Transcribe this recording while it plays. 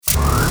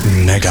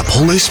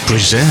Megapolis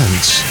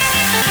presents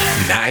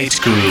Night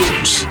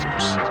Grooves.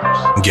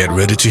 Get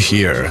ready to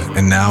hear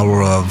an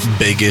hour of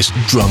biggest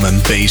drum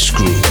and bass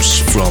grooves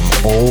from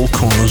all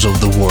corners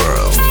of the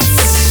world.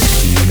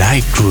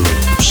 Night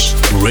Grooves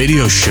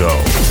radio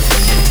show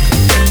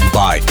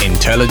by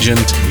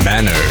Intelligent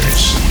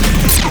Manners.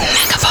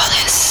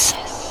 Megapolis.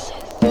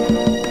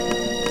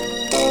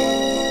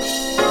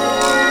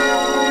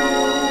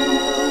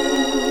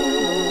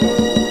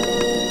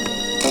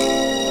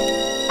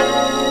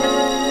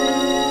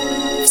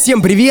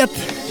 Всем привет!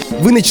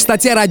 Вы на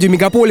частоте радио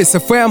Мегаполис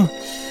FM.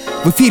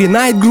 В эфире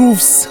Night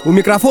Grooves. У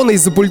микрофона и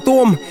за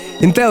пультом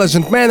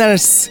Intelligent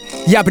Manners.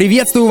 Я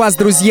приветствую вас,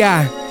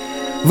 друзья!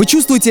 Вы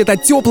чувствуете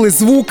этот теплый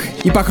звук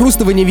и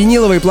похрустывание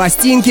виниловой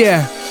пластинки?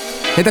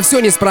 Это все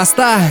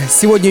неспроста.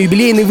 Сегодня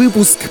юбилейный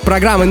выпуск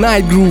программы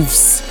Night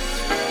Grooves.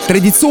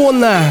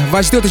 Традиционно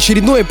вас ждет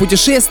очередное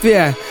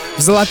путешествие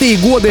в золотые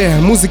годы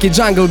музыки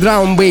Jungle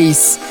Drum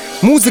Bass.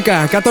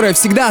 Музыка, которая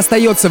всегда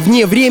остается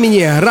вне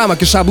времени,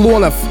 рамок и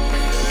шаблонов.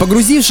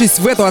 Погрузившись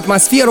в эту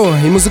атмосферу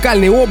и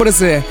музыкальные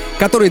образы,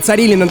 которые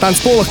царили на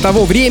танцполах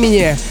того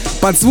времени,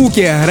 под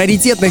звуки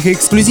раритетных и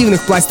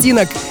эксклюзивных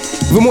пластинок,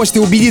 вы можете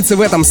убедиться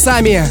в этом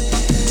сами.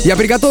 Я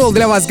приготовил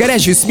для вас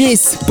горячую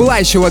смесь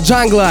пылающего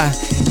джангла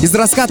из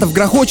раскатов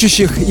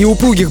грохочущих и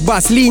упругих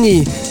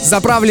бас-линий,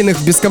 заправленных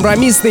в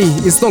бескомпромиссный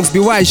и с ног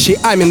сбивающий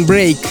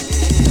амин-брейк.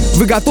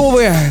 Вы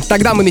готовы?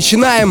 Тогда мы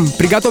начинаем.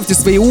 Приготовьте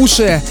свои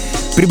уши,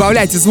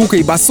 прибавляйте звука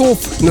и басов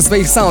на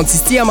своих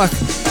саунд-системах.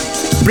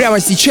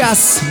 Прямо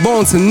сейчас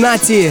Bones and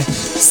Natty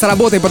с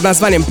работой под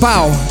названием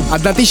Pow,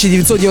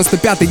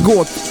 1995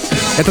 год.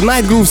 Это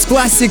Night Grooves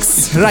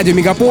Classics, радио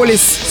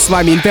Мегаполис, с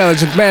вами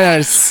Intelligent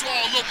Manners.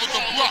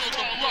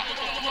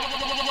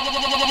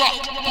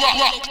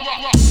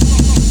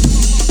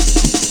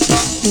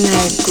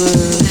 Night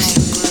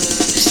Grooves.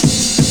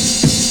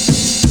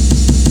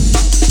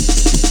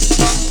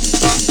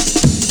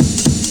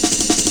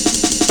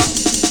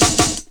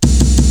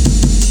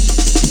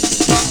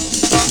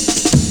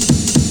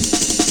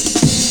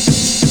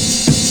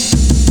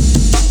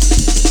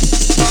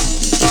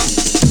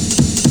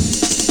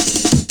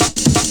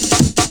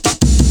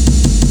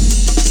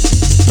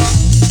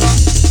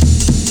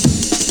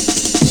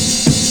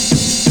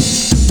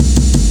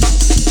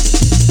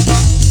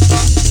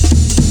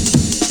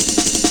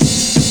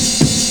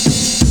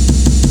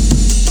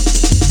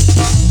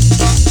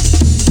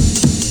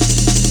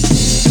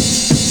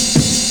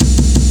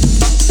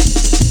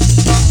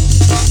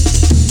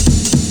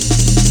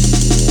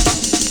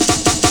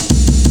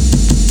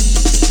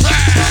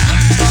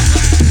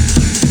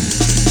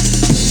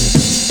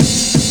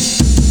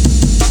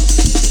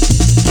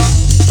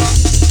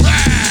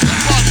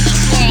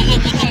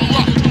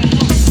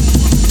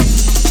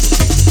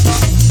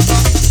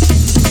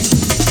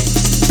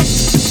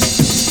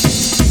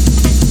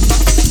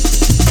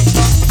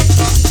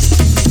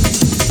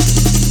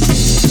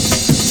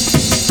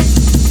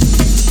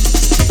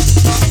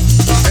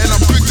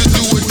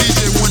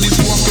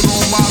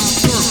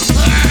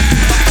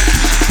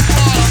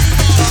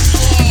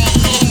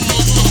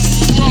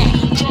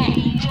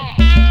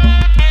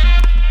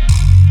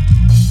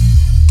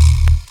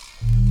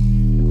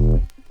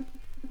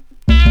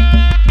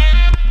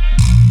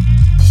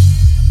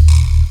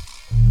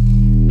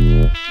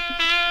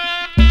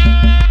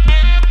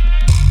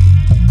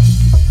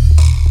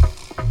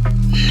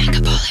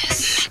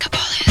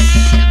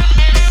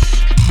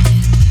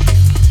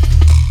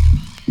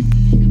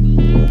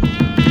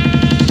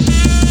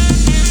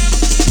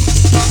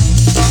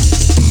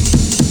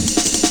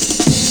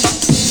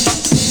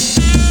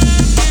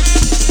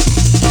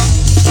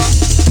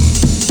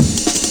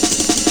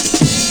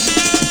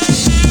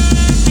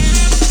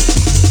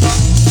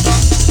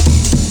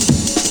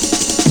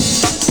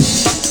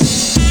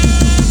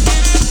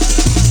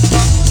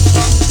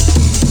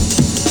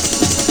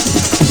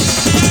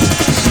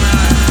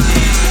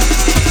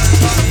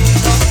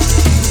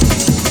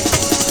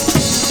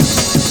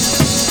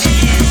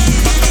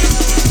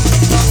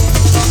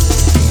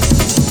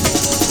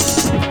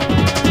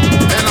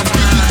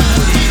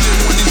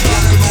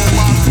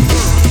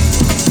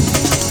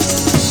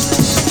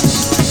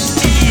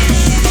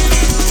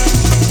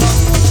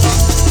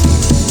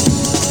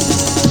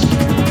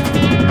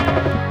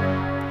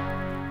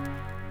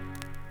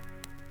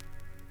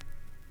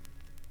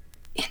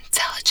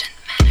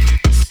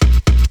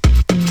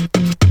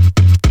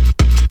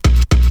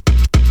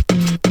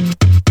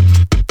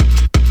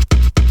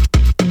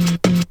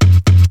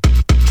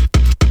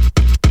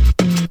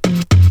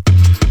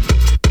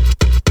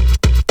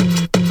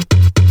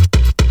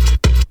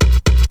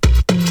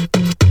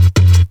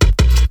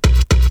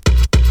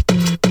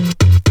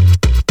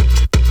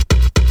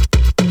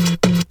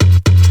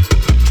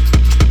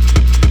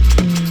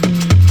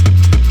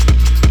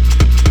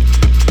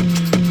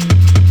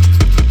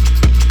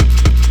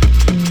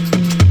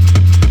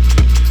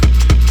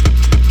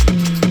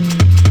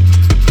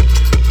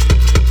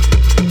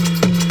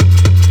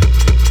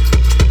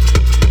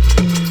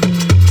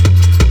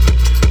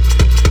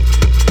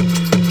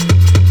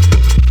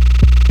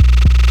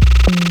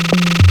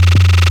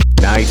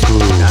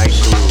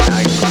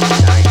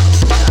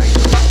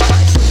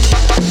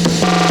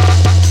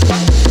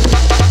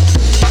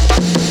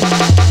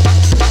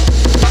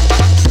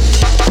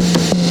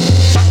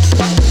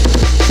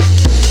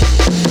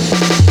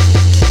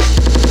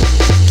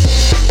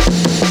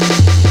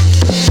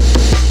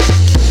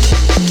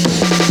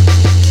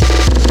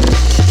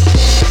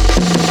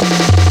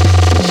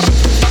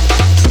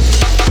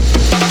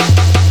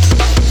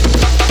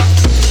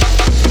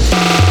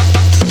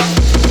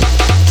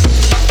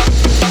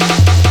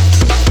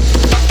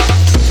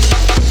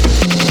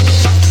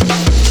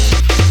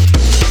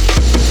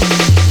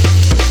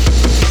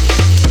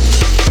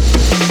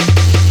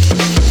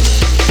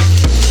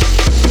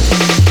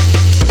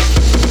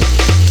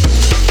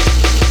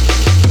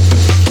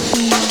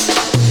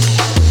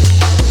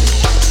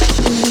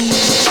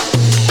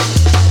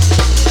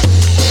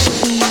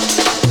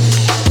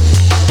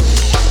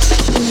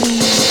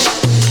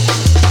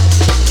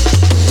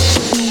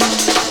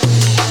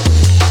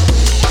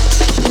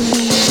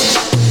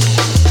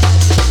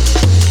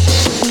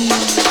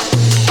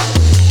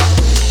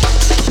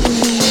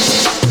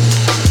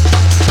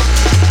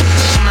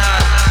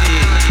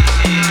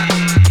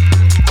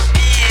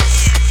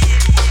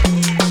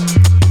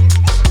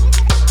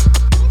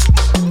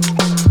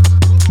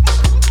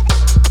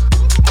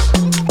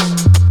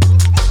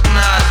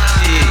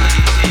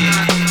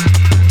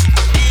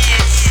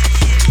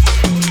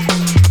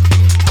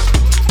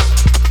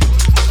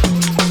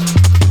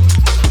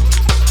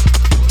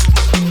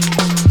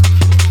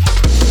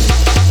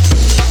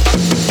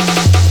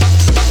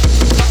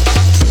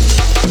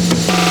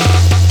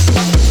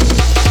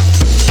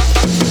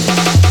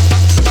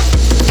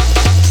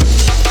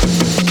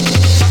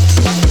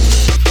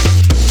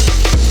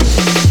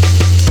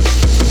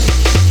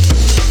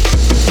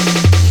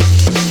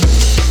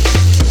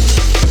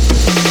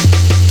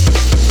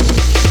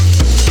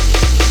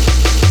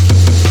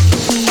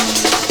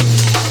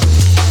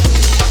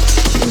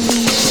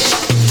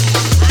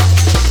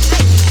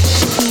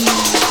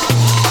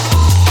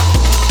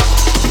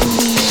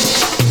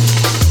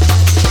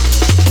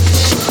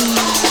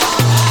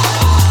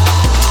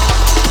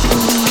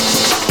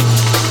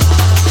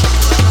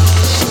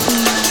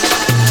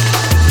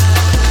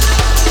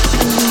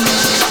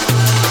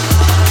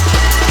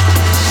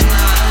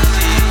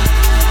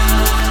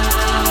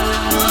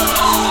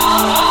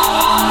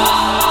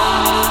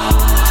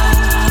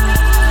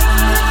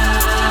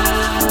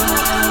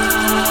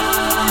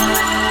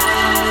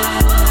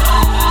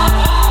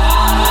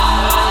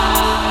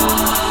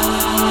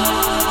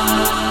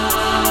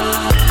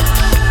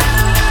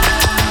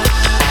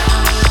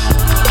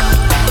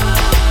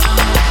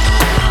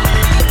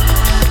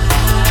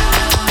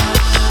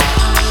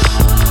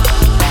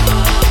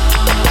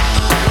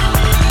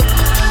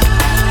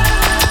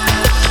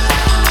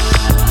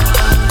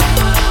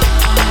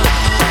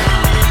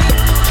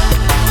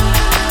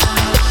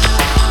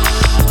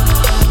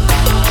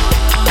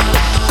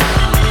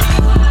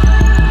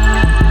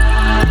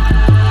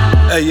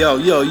 Hey yo,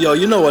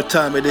 you know what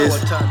time it is?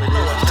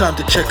 Time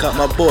to check out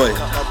my boy,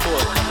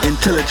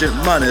 Intelligent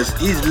Manners.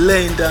 He's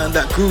laying down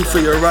that groove for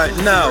you right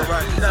now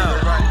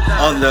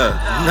on the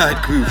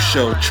Night Groove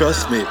Show.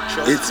 Trust me,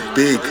 it's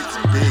big.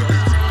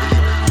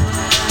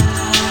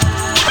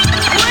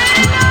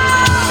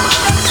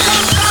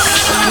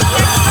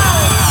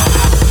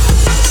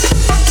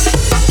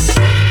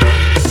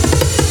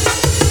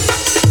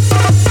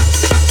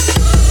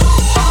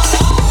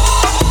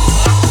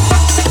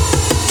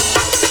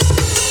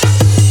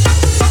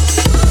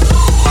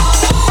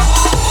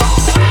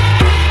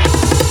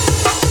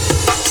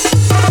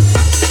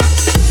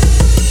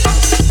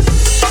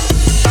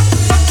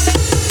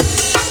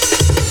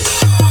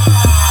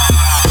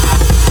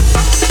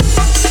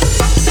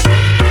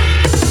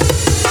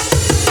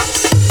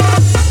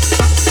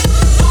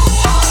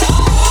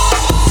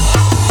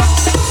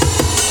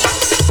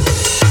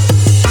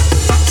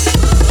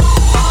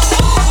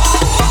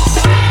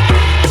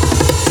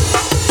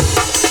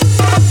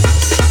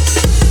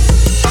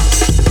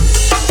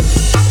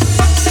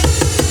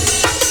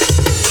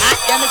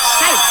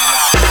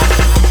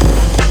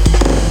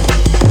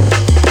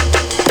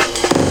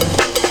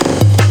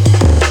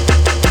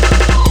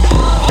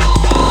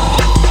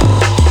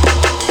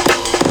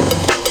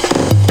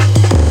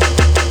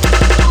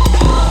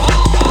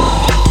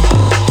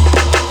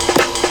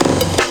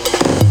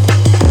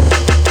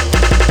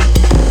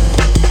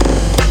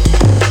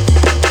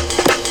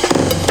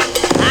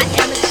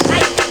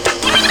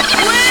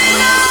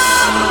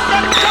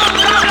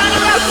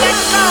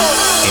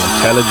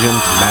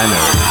 Intelligent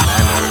Manner.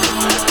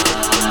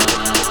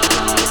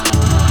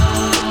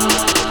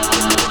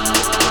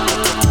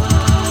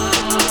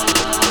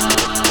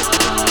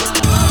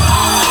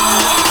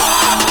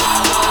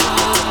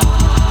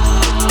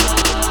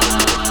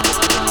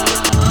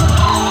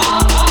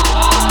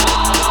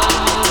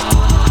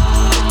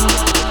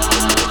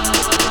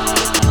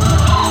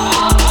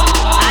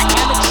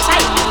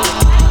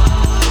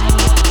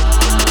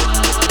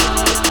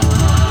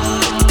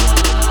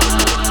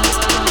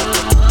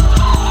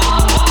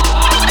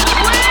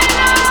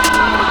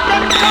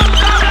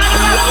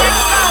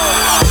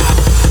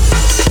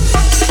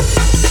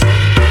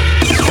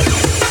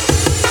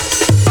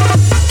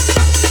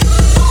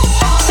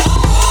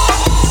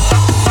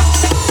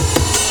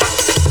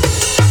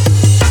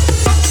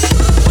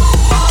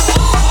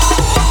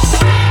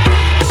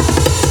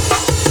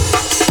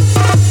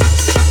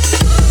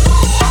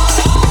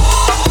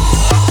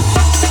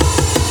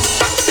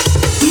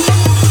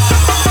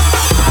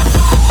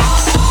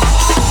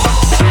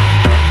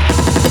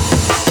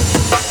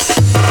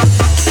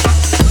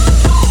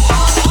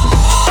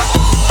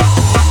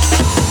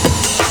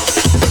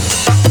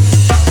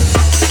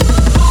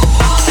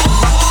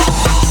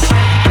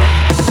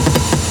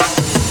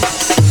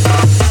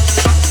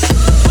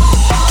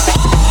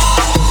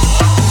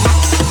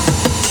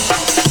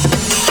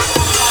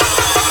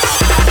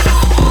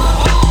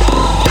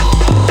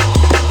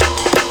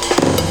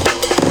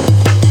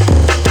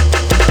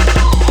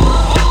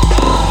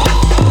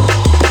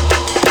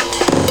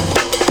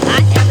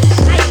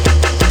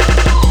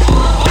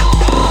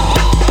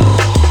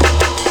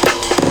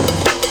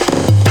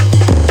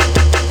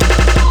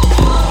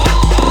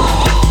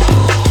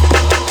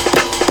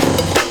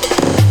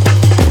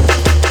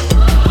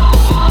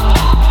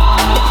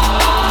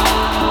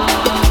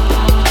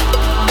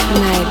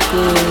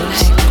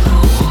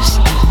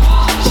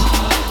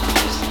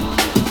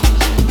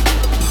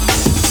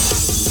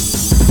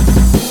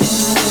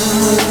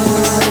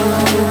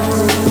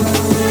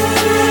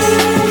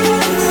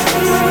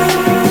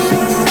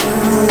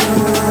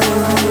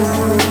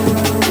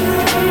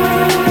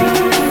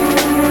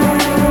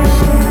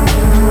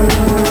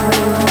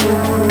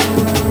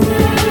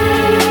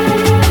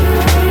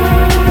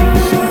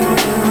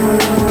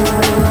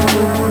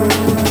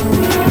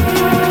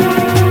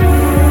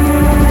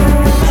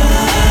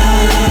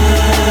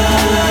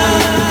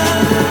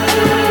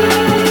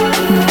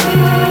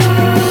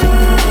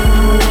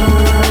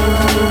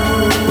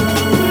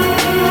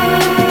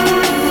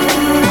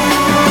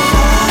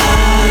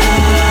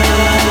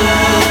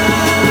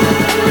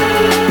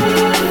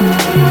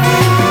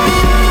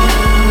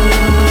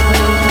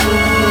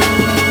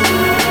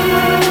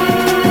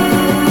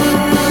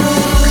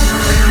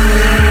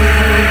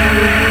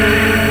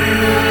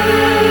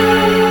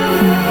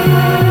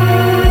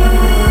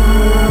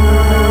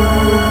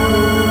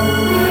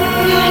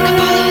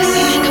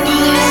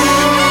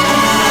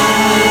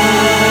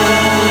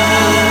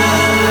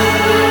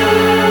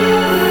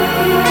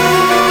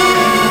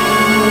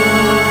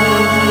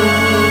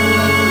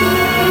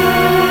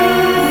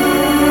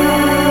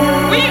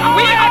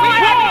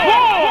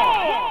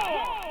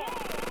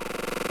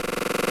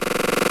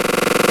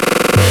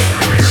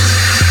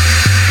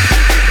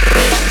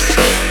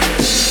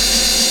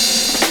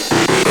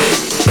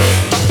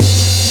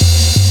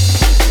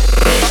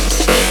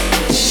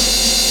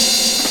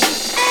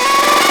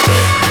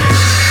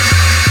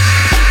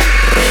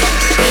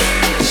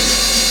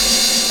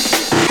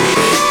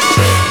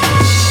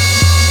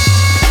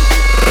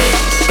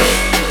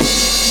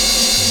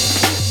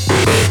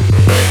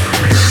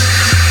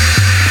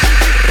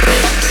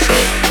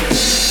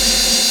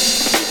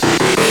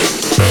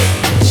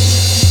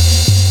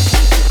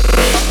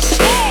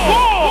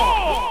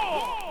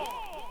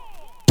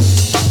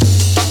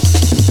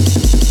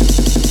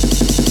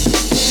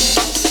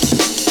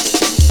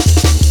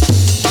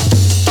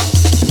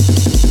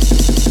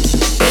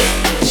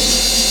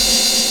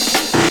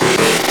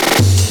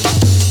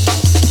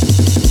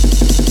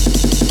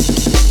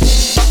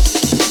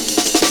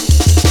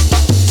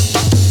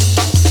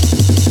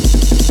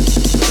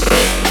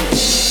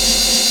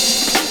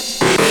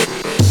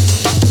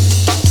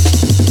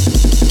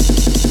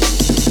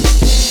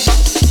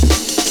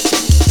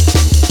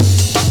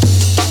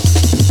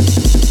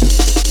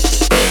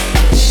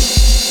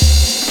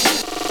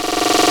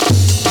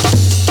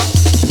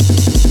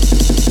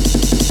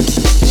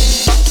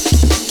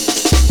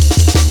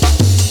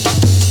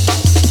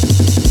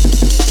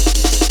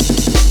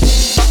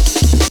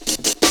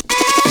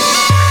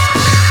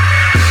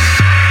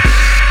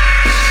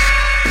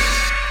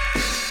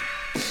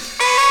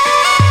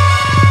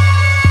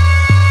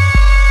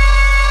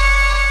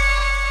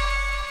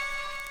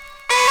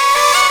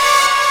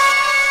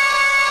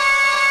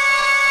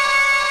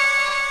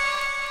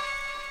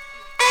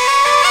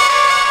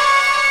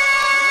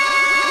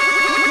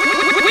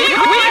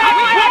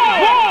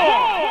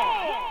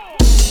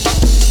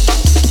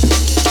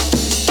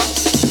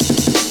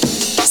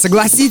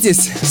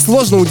 Согласитесь,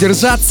 сложно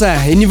удержаться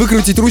и не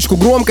выкрутить ручку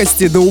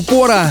громкости до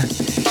упора.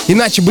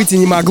 Иначе быть и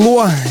не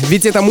могло,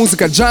 ведь эта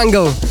музыка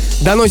джангл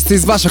доносится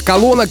из ваших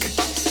колонок.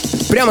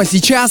 Прямо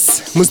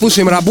сейчас мы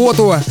слушаем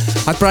работу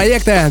от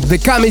проекта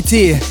The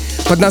Committee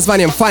под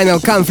названием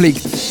Final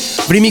Conflict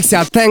в ремиксе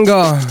от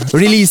Tango,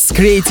 релиз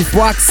Creative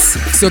Wax,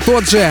 все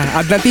тот же,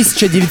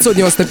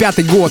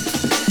 1995 год.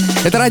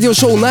 Это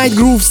радиошоу Night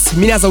Grooves,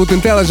 меня зовут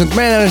Intelligent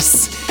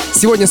Manners.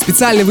 Сегодня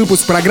специальный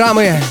выпуск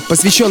программы,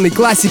 посвященный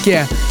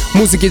классике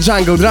музыки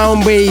Jungle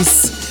Drum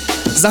Bass.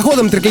 За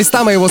ходом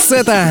трек-листа моего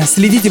сета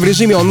следите в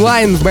режиме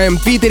онлайн в моем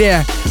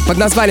твиттере под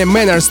названием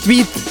Manners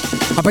Tweet.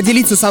 А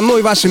поделиться со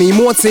мной вашими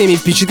эмоциями,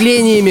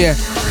 впечатлениями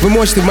вы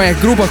можете в моих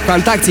группах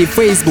ВКонтакте и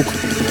Facebook.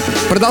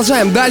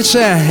 Продолжаем дальше.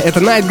 Это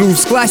Night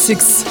Grooves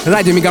Classics,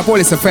 радио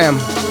Мегаполис FM.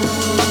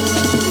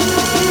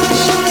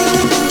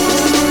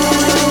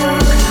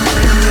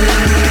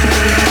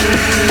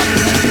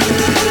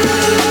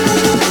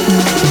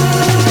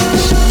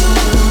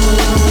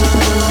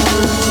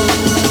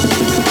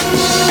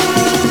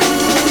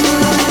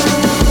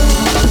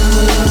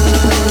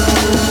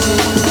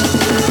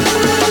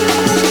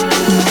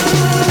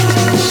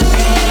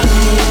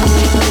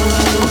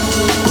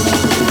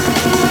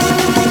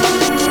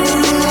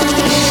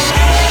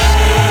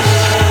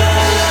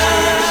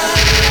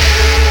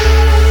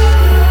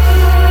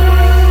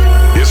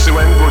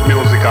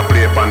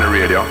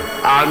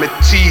 All my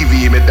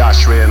TV, me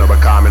dash way, you know,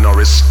 because me no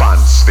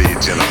response for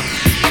it, you know.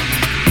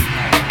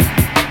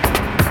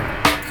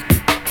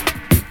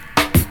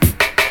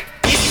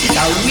 This is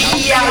a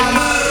real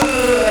world.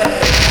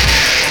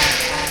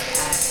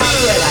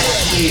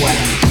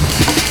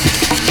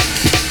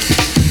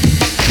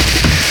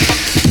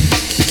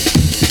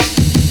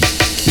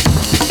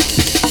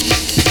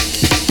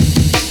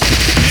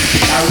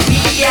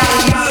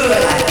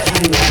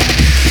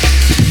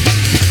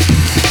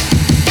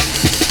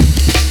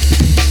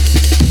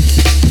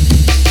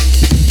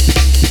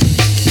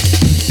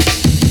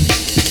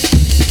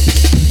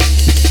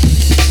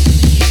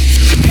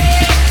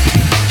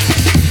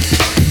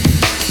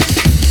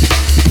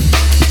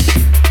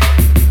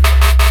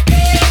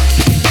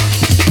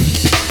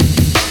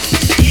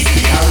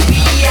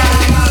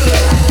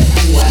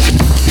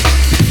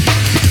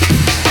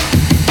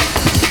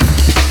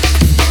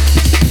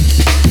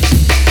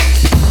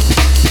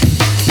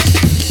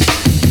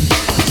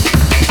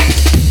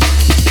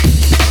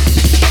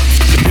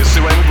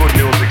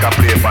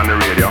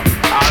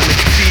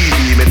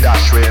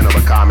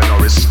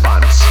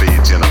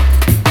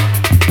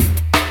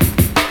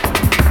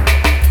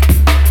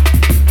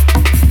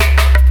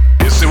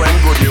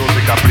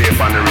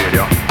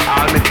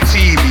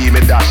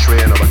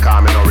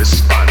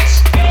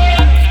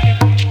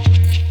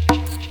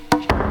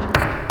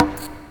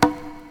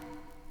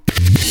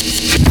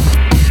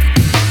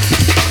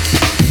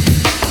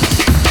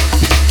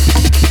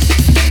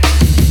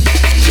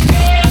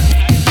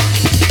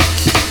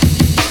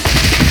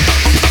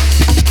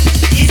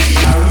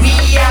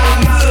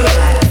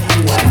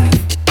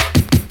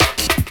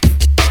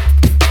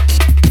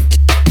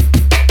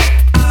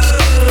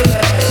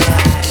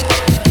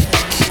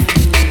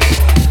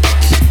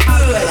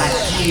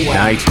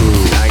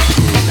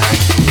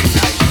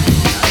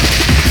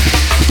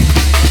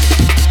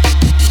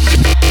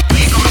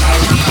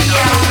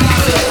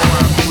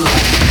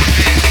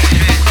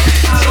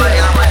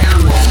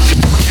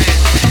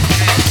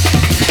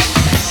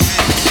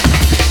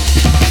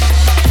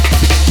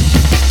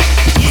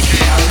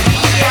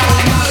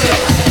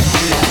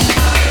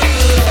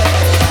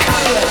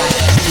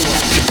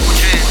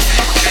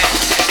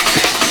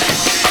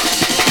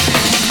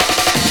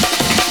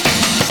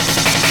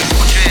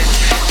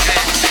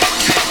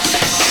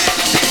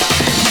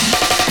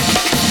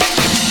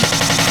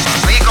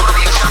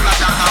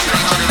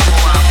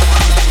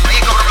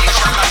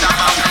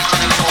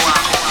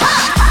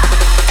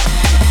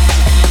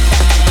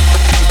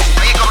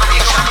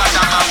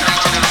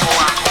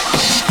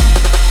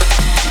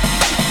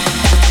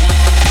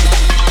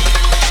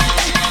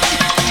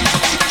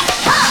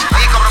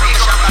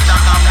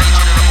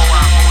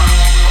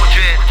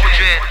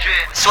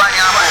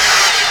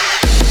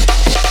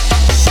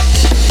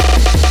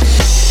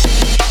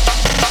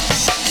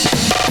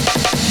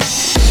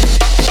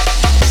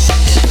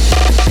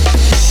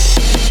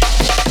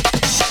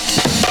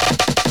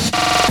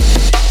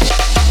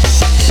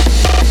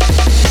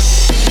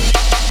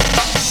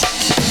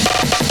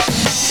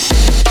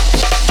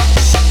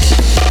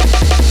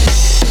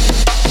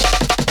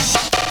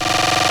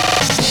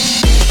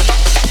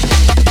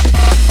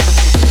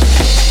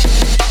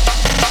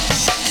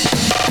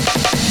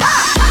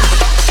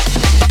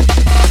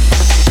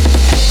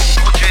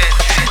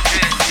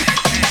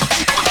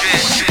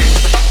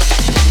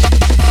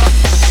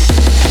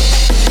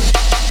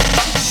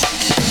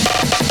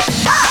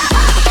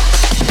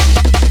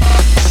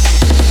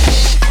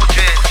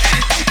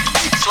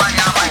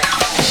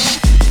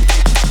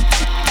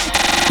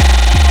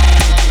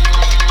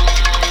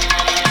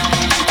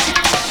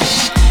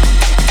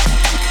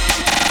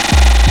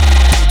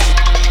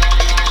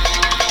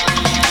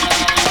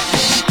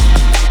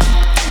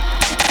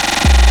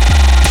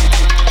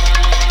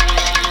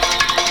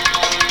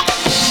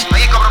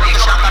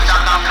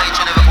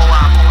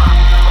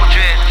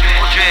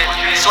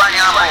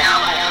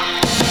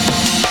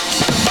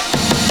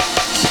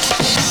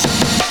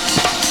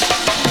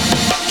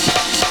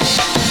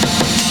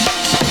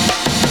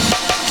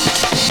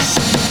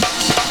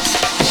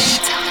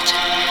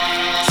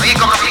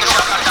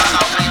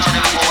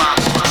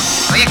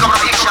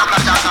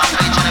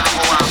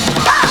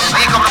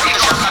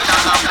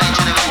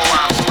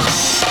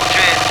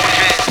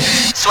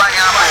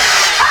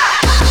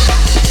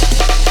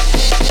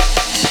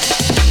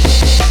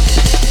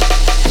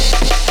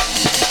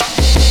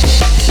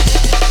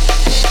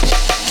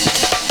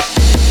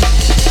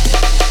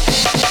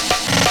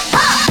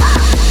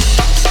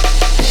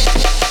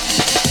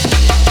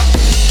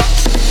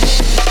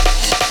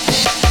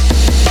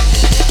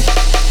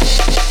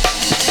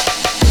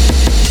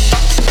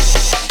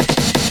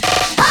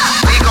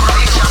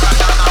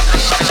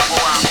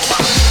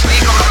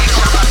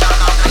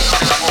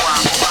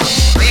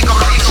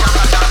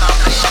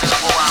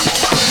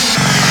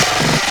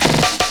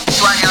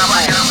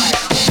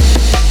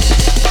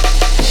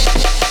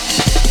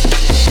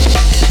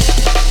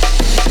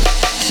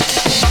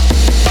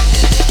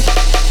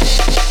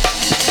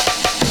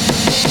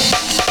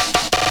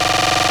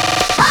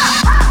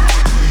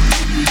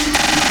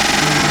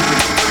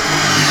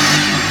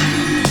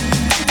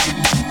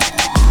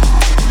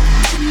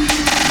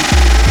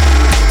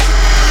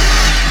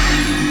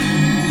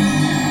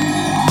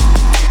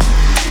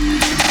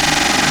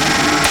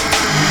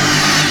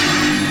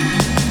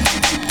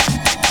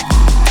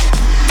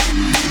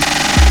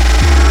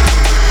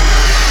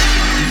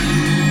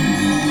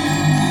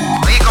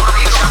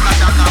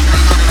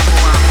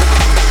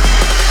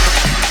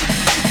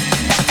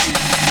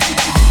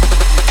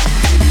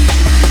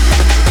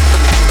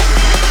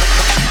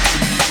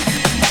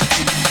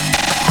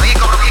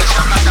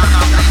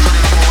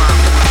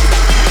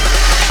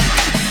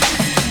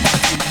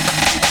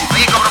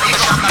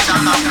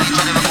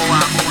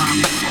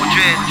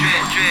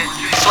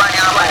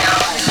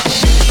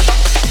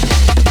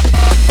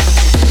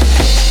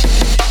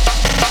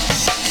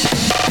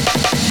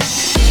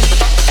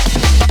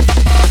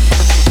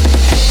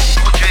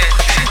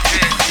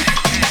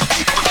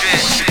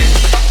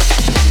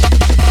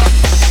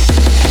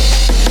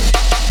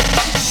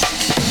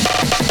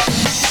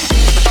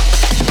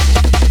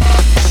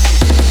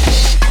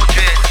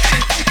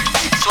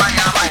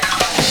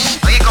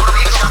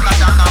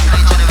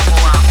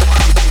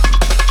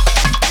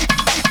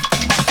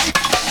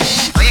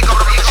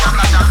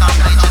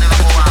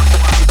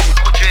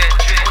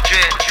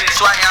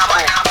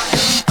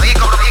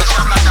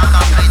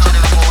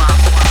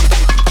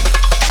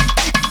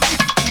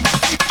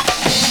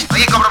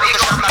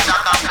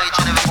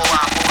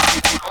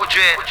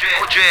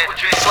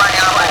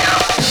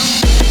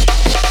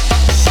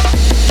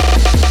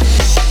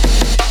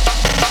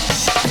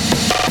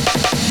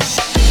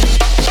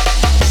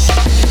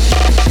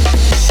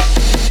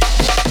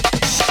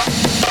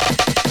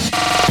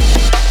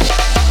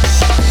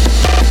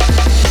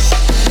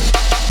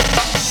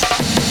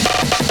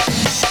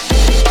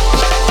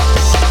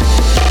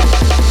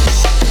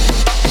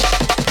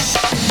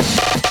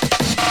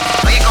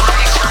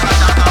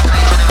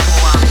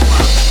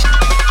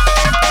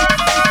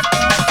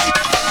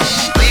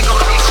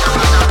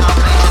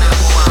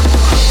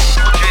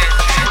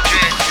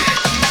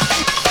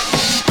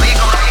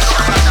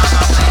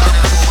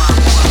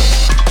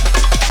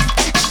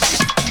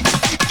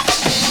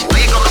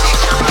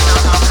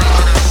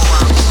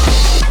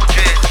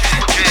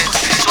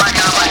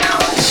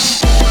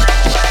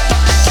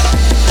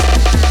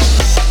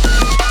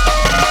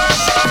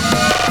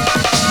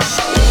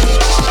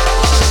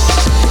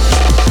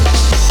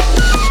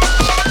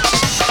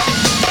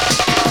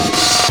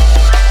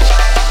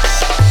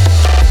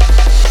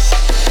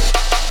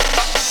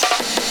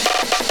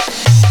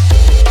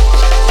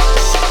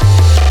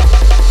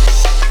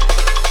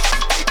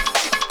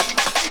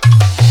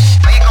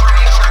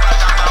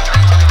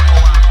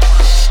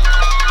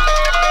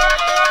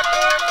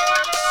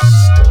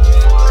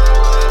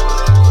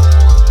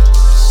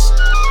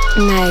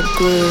 Night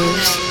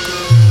grooves.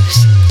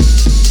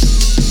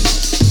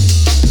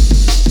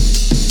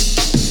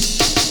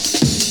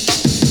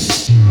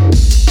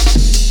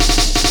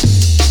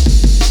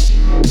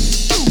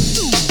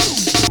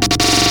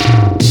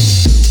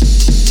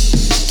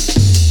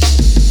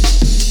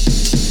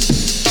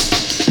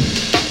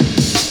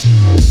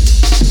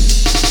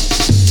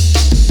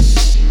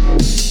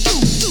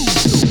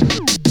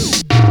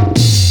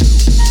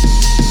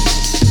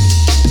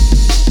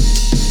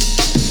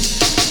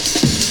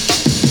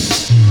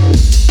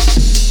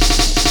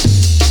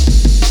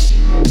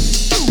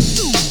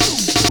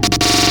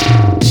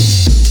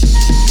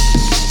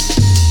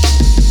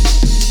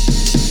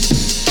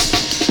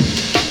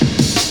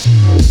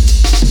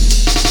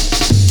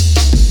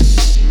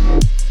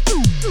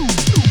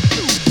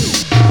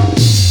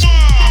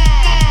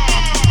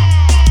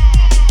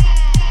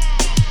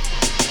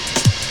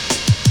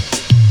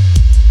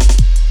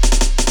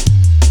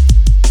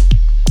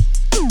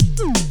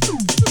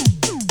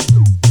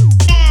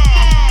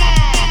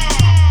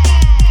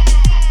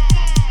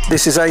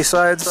 This is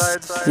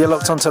A-Sides. You're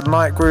locked onto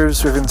Night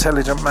Grooves with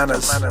Intelligent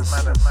Manners.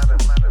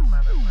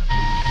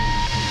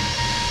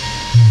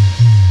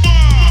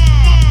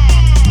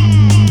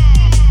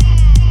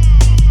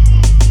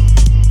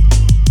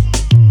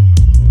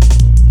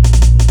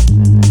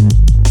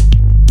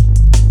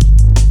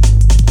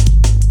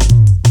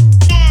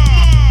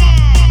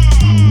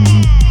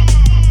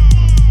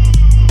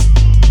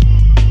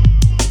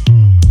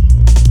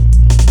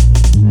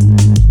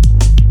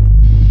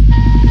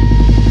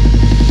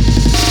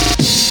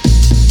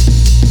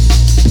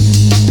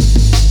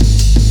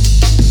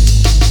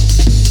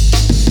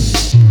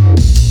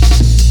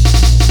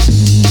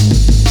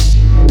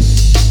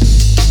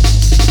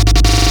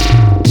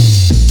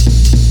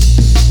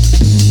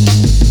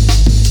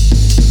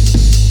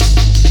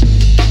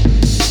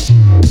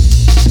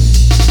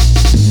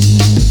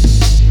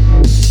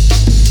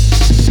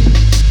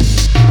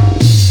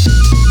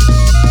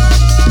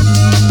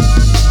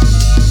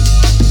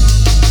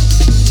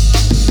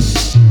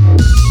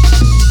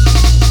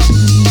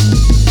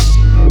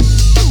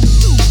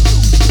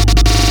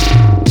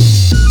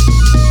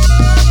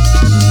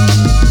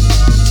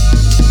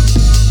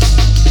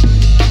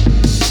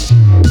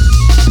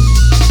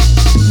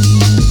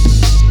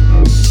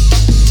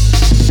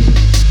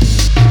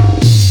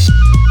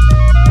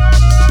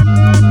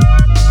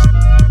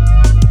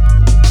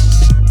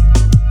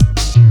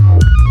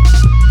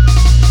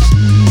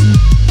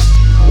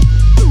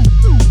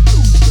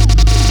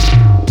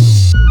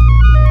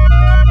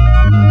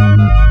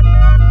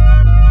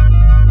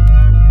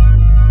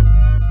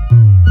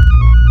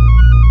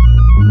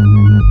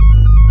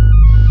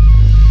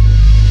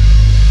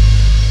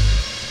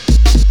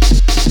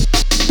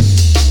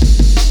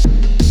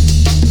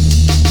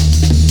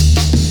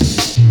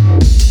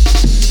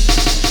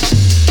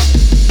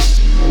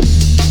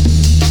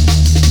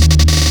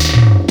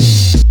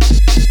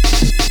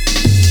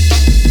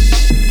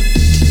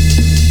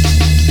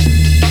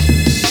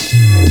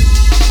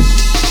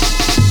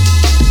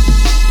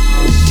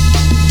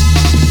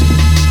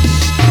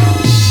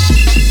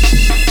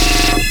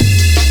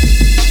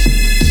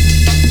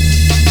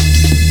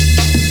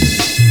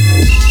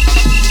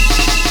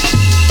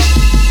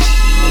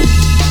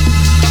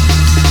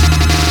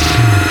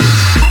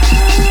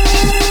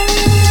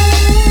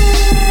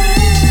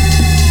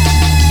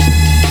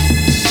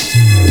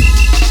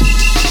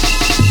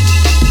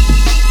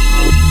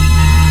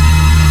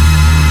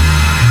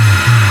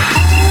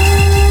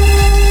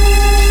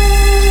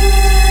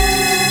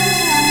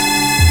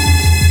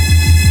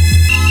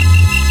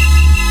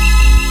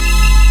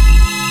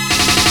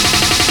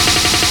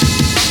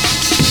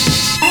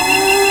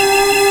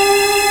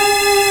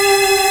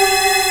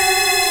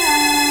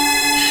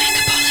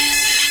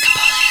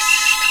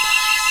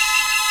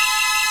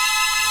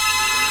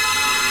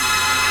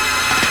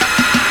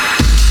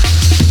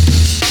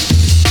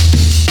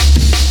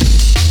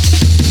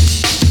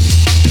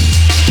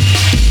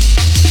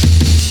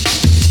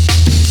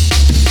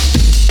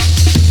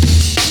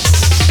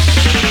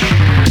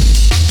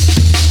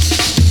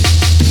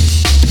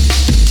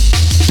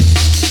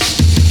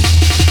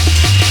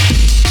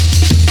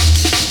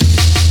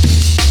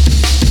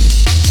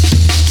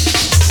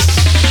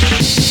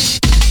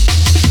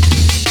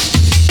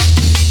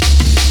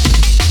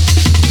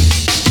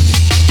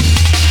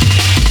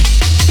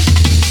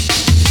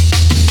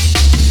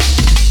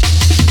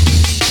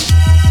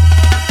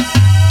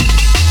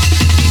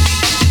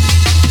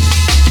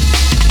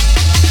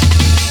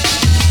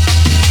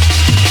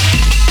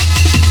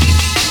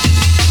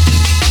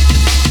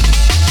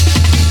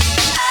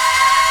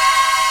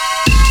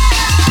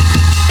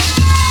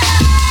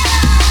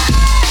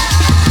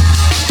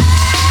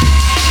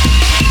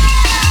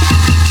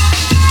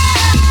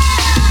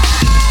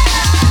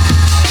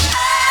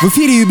 В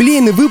эфире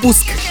юбилейный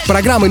выпуск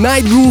программы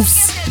Night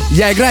Grooves.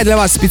 Я играю для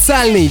вас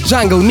специальный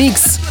Jungle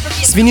Mix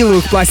с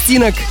виниловых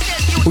пластинок.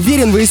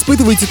 Уверен, вы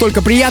испытываете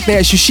только приятные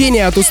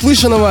ощущения от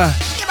услышанного.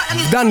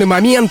 В данный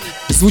момент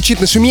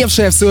звучит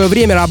нашумевшая в свое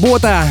время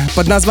работа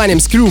под названием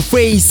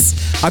Screwface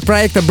от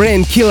проекта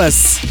Brain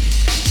Killers.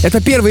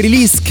 Это первый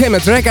релиз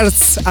Kemet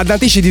Records,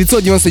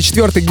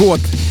 1994 год.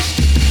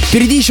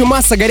 Впереди еще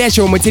масса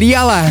горячего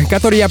материала,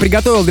 который я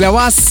приготовил для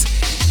вас.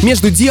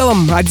 Между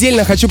делом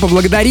отдельно хочу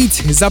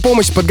поблагодарить за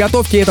помощь в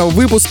подготовке этого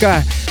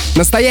выпуска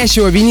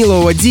настоящего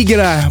винилового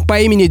диггера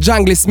по имени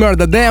Junglis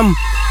Murder Dam.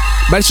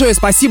 Большое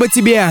спасибо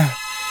тебе.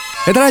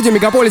 Это радио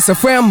Мегаполис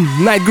FM,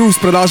 Night Grooves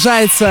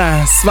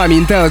продолжается. С вами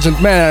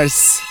Intelligent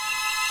Manners.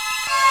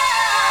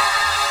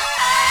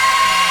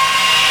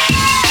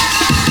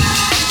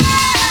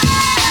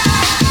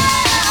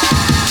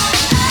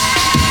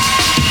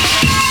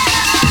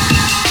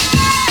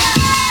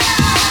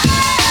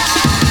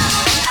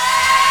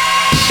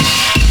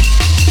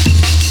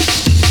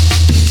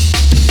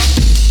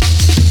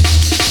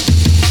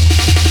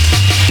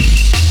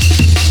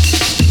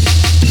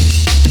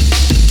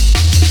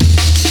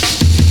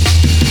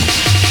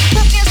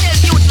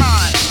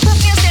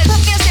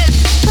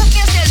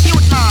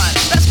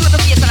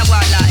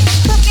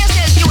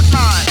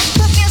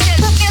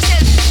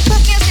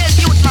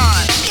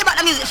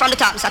 From the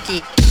top,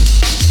 Sati.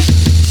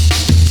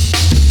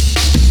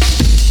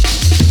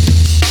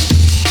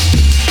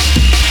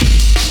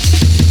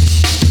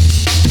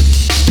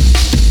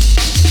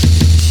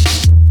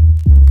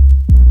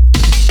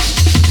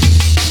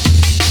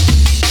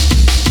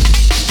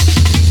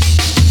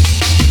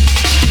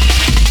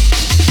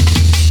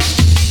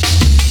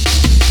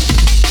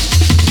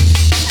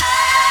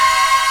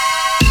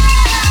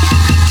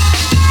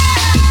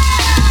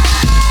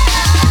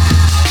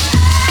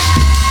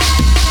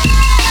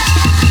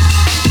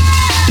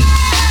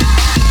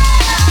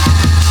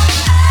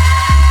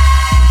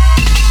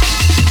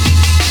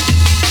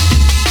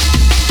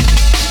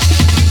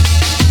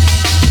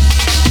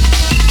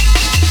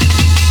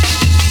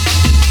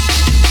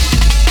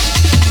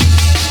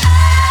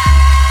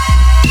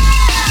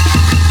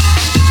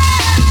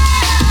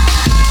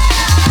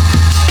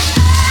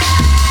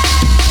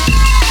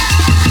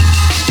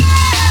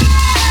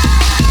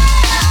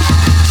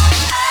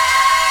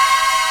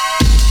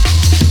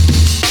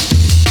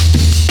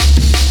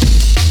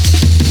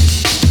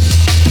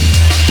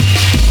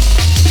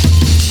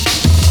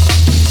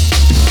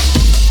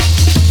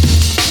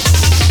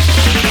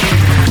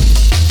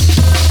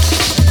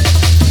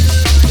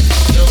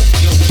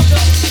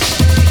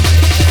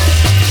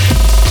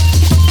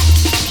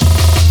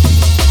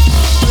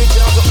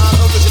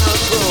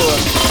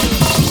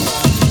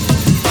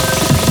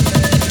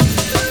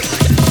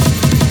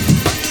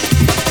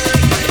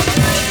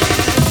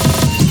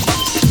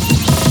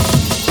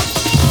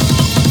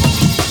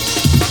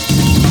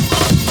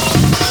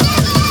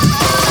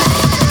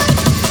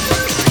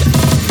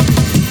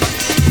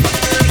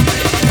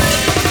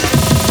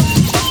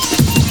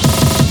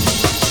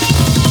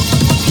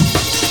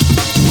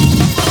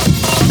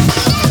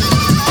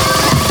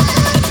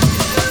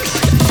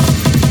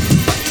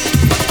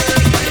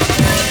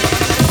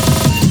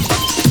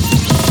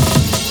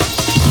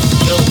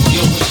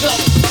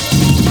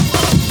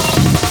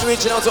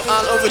 Reaching out to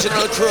all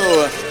original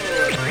crew.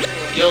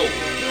 Yo.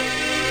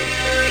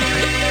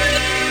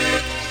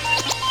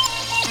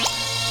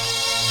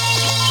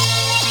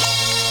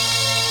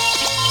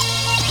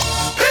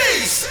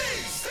 Peace.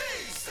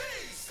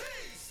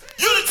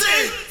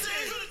 Unity.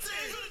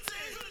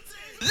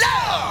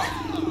 Love.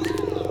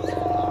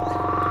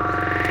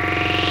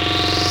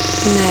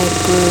 Night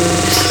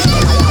Grooves.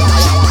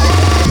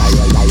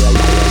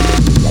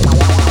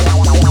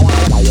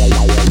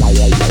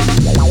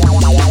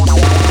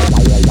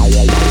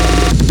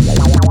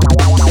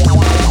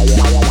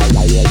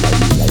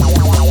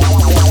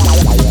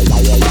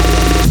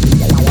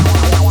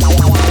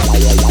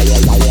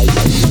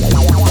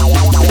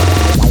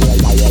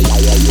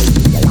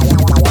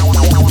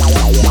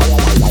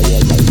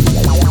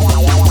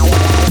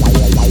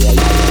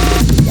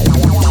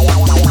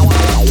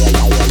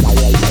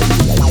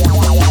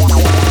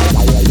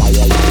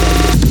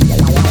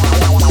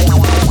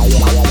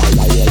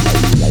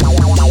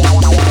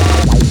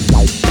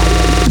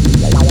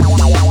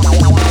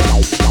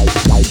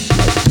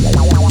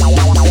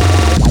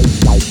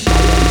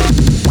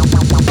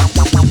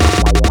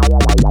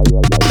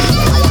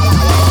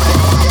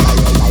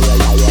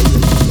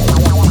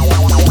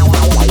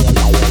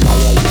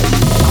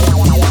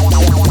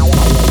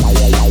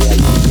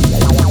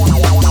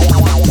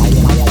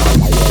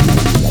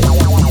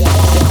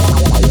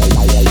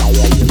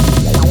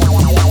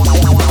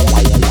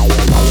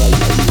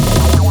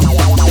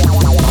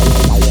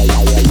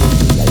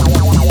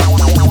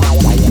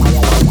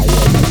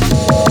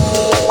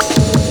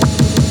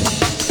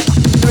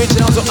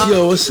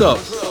 Yo, what's up?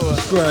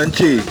 It's Brian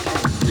G.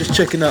 Just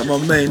checking out my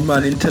main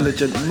man,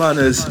 Intelligent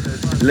Manners,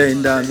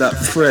 laying down that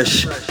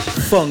fresh,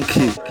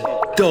 funky,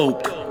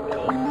 dope,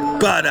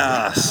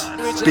 badass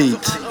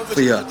beat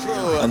for you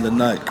on the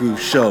Night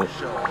Groove Show.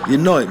 You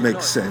know it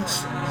makes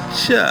sense.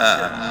 Sure.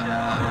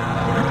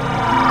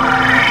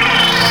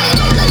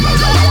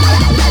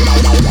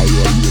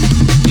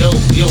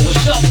 Yo,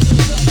 what's up?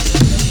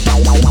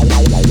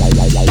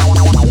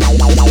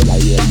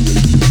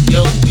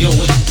 Yo,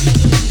 what's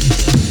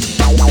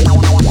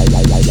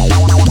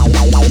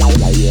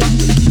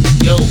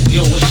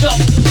Yo, what's up?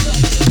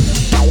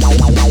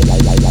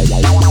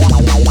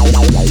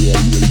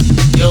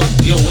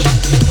 Yo,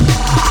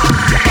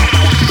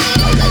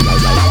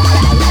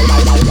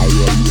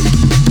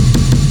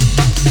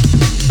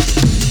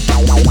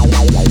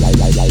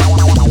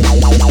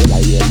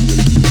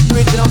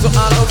 Original to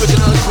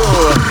unoriginal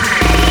crew.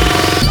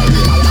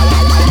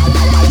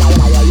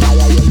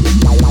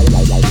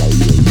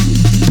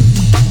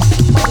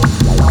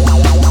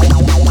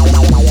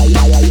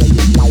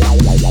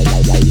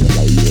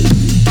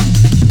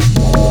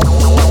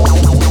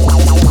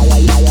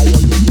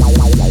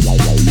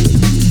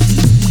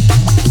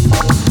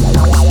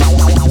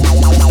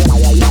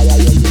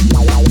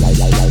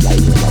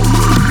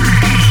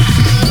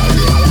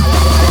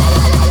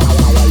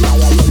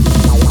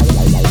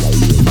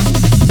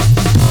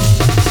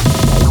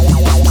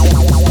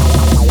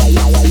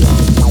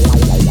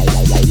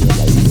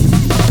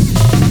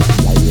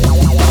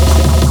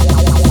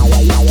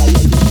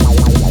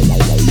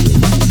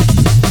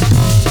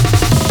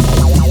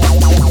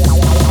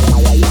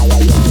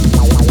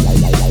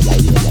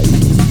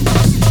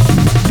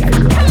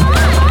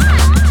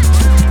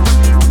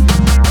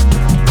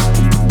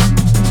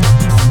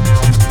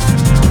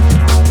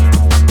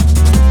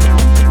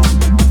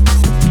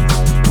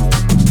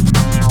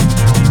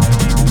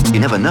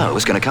 Know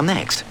what's going to come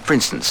next. For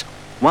instance,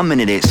 1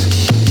 minute it's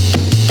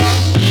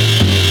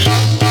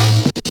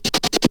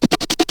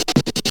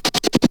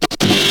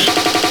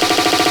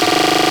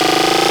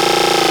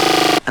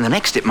and the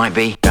next it might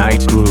be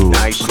Night Groove,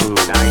 Night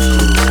Groove, Night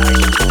Groove.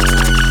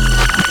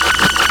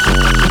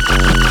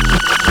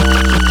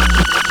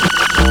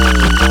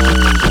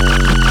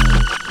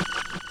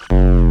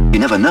 You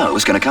never know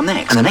what's going to come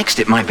next. And the next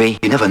it might be,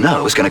 you never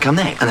know what's going to come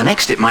next. And the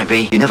next it might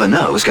be, you never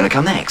know what's going to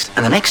come next.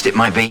 And the next it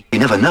might be, you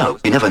never know,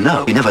 you never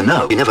know, you never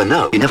know, you never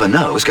know, you never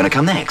know what's going to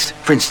come next.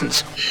 For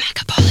instance,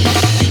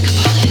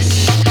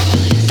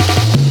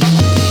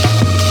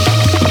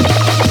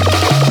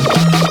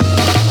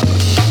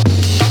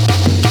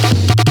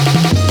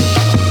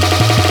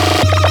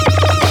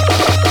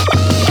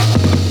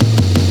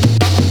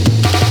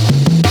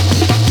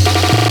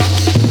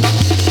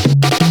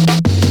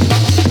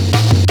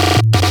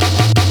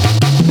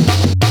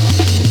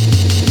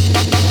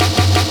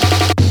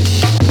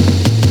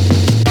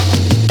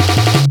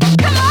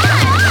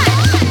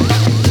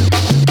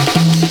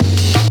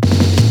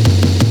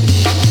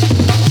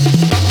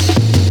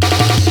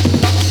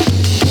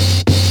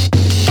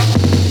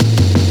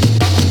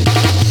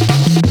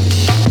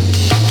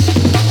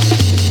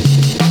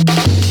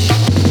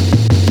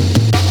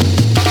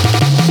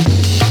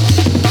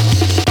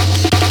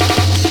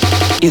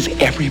 Is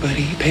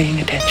everybody paying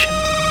attention?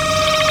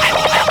 I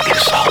will help you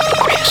solve the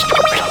greatest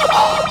riddle of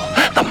all,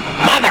 the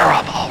mother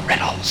of all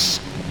riddles.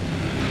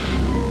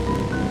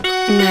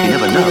 you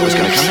never know what's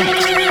going to come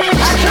next.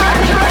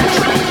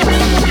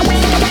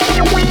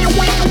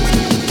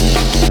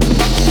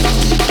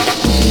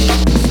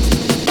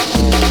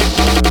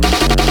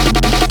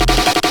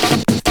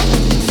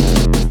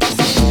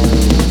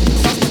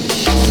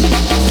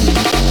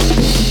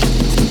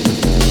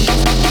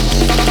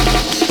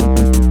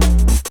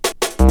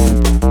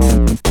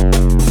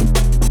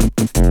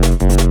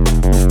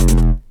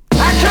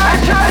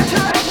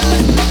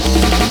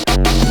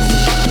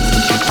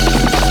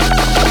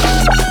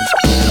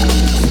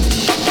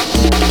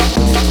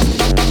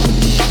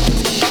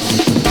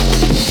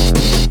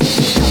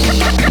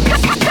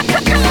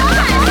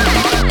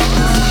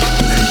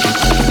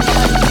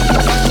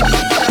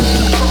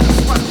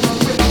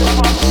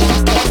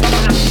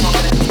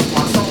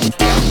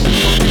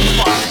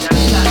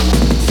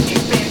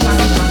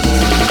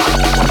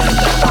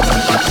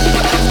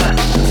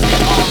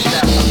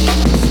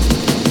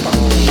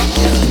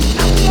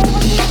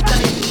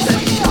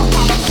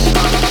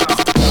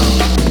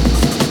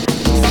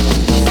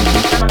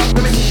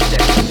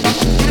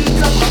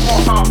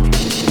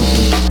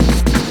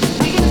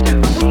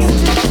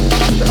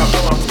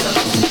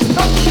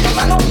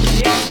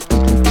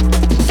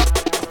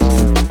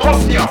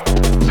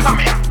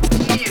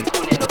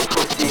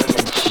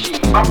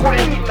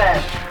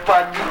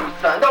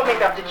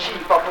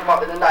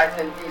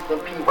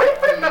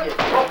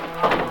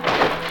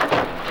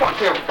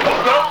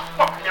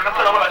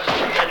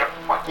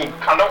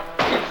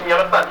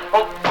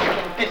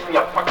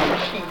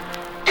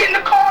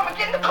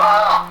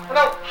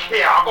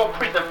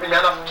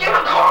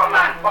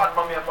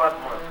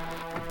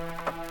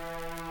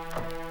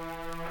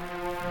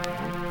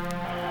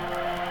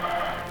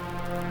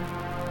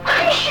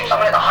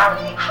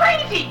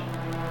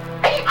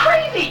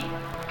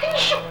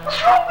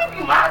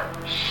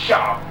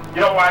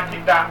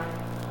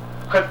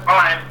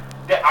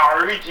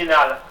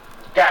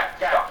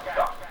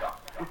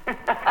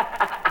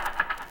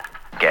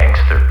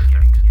 Gangster.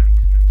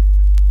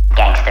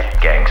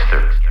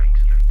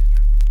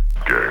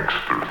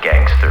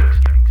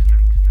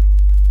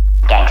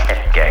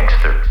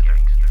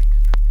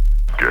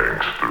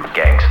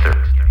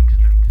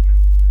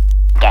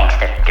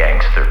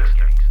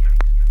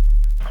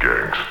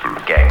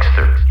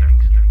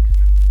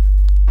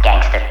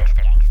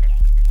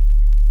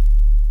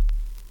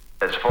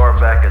 As far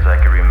back as I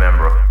can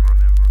remember,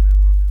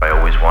 I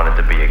always wanted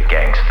to be a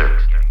gangster.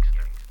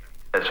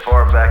 As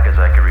far back as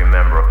I can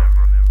remember,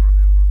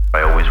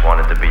 I always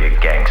wanted to be a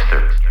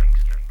gangster.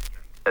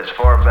 As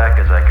far back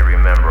as I can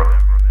remember,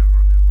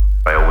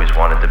 I always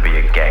wanted to be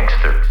a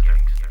gangster.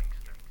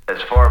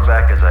 As far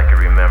back as I can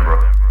remember,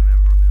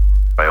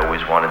 I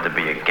always wanted to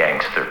be a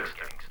gangster.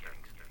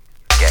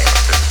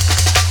 Gangster.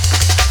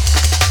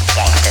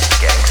 Gangster.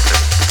 Gangster.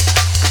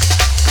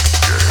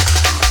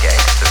 Gangster.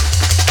 Gangster.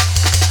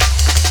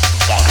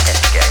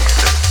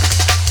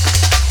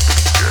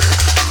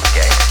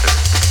 Gangster. Gangster.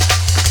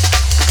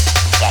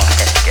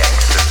 Gangster.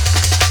 Gangster.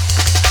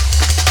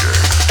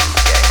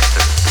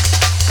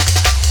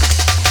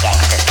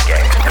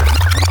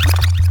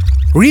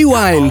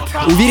 Rewind!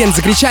 Уверен,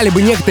 закричали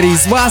бы некоторые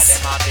из вас,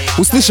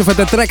 услышав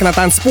этот трек на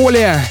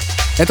танцполе.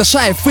 Это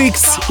Shy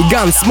FX и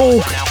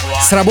Gunsmoke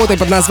с работой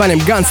под названием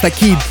Gangsta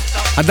Kid.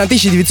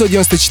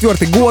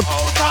 1994 год.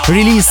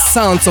 Релиз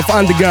Sounds of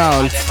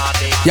Underground.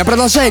 Я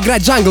продолжаю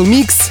играть Jungle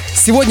Mix.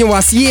 Сегодня у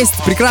вас есть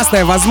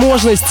прекрасная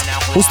возможность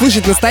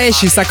услышать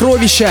настоящие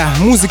сокровища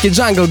музыки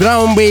Jungle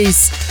Drum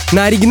Bass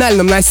на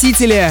оригинальном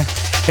носителе.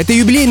 Это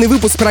юбилейный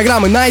выпуск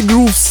программы Night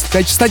Grooves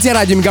на частоте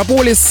радио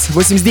Мегаполис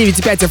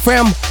 89.5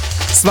 FM.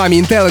 С вами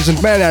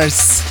Intelligent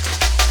Manners.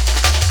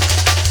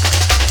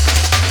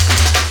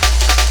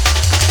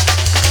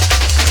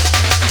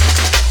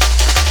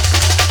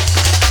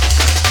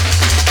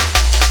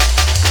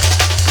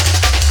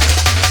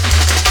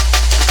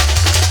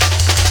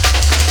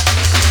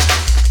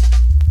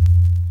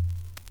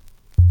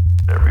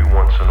 Every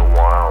once in a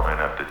while, I'd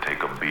have to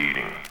take a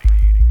beating.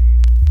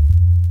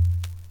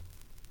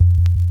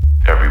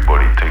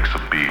 Everybody takes a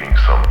beating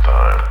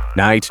sometime.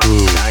 Night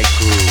Groove. Night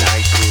Groove.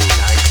 Night Groove.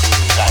 Night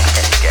Groove.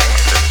 Gangster.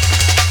 Gangster.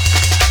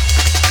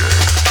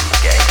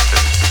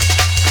 Gangster.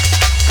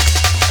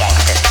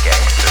 Gangster.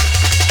 Gangster.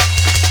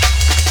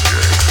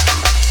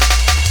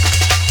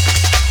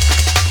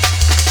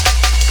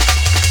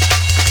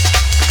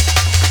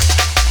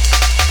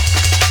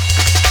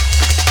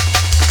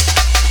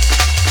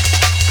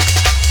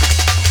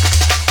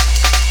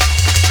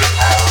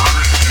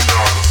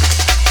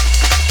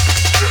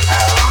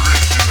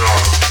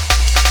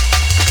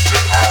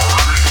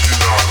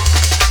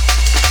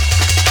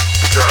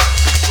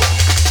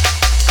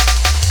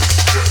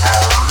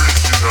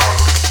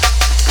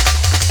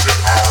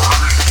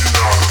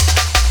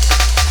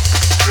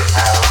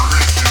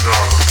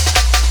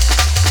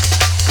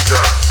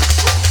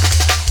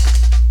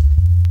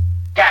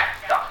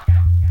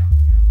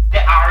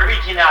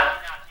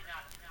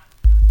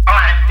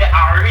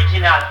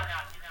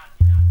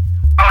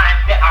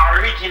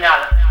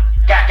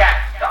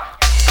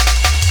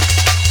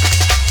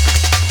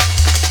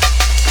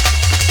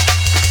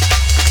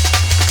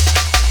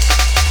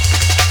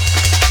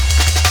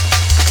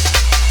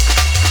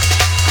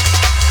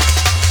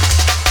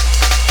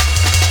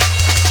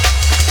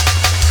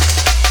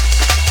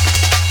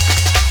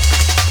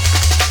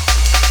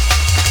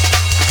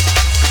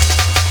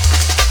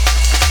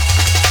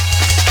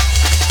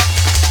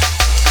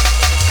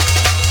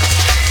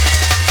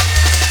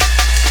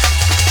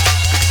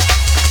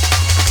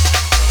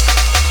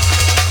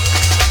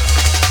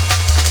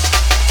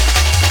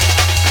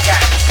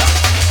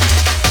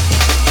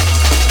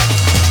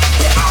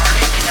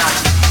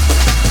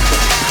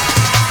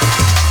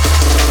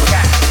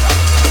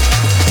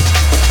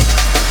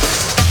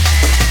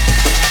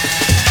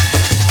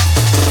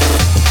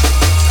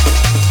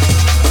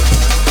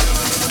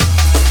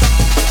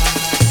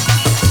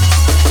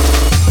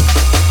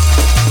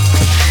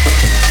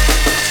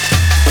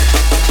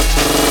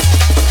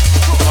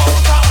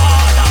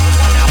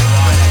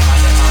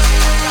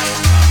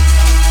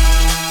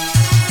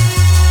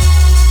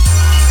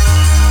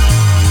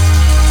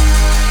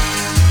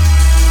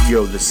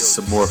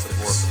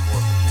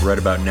 Right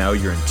about now,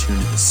 you're in tune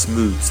to the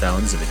smooth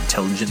sounds of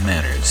Intelligent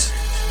Manners.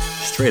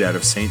 Straight out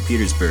of St.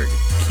 Petersburg.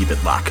 Keep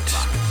it locked.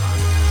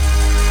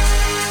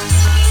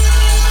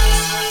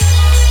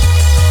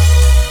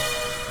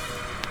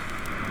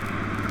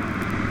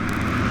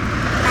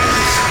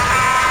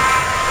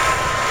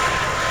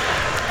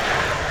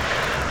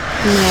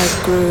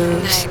 Night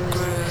Grooves.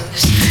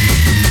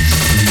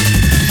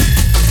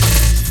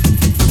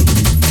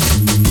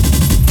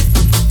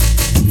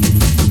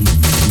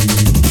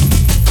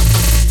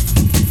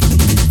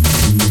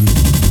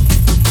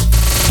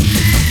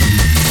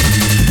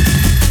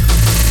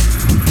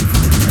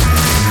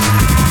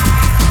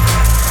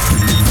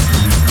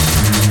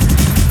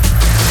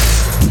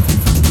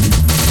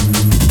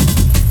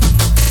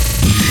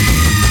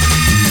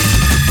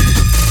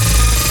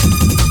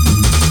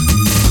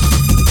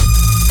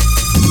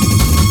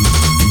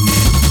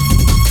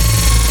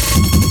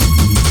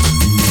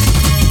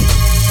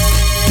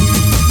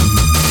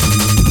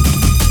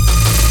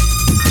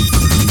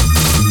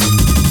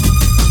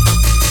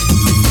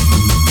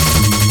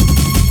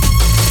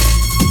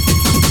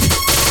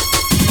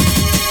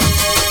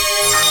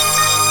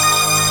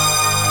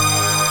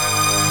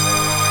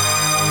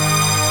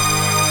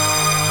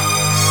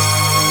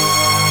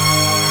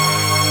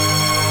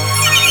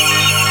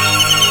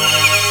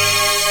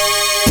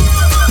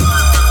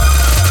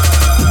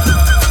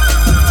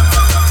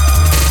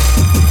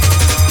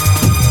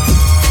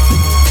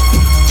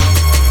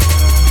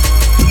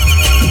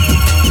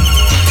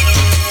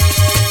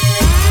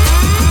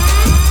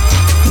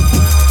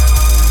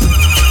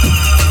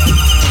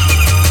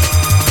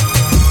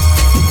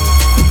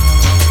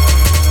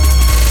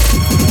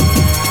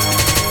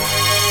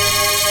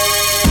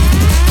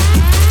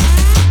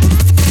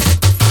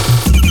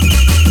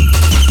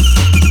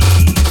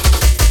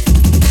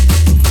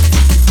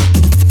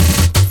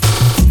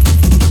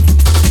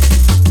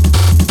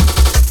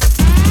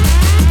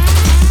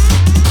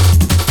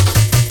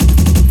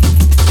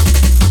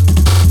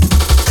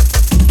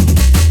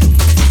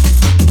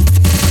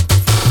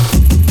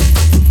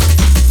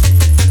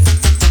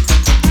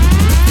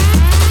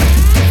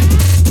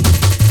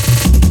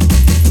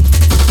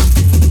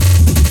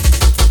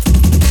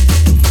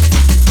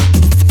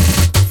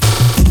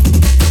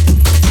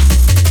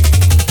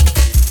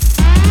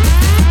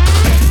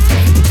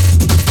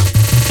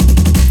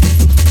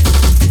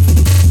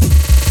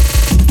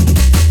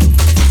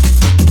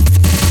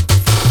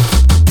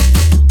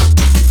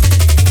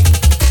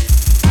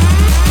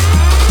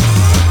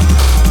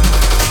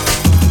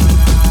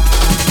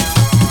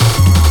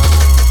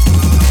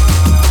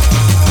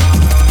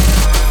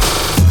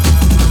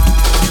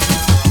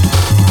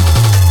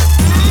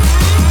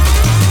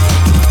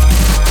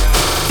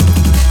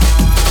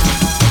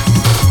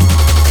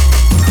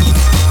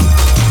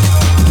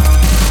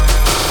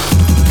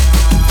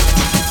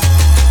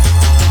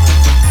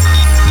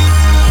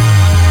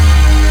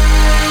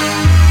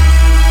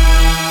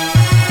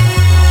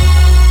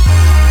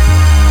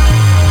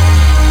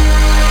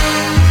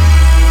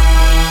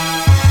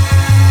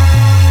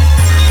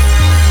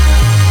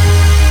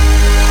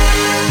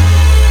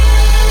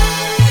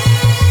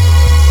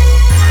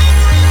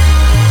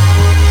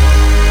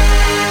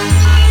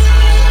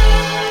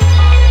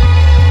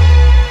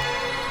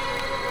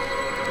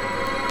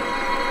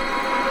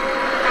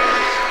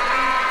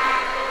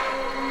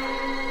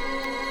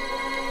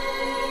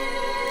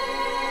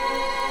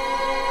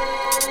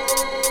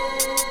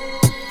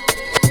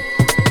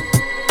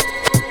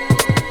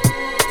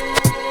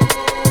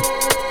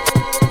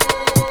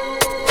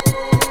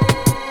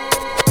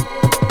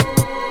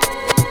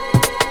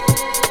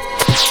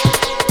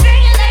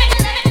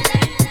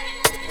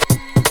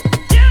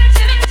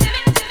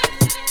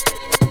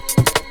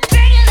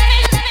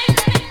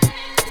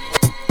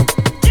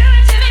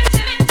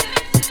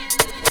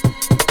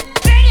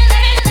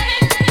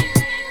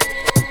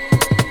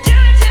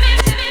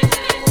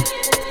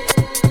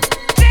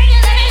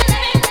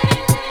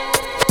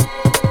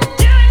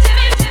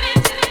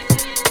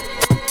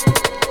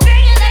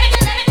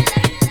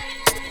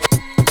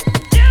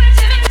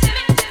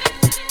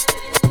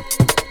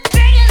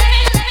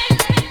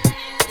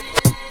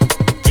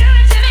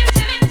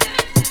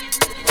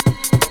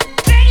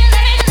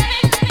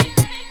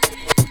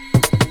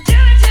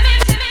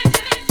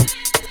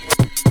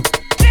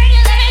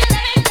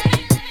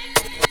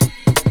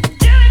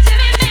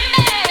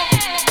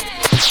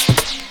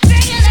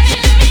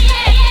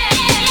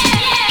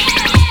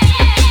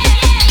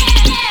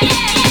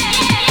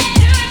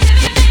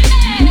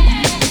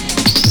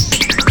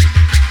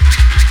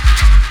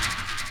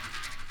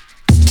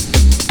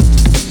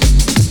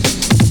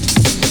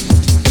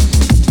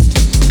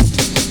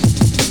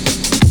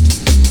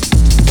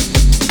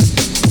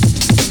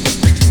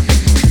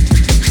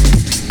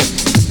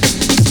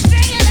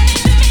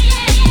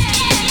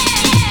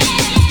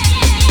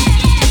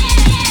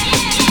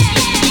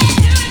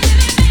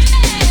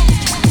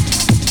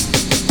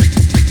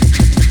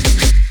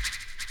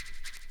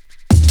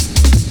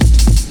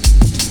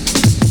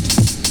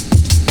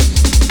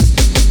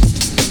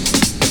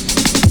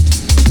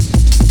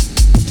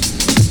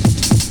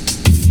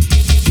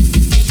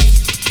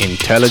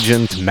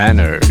 Intelligent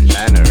Manners.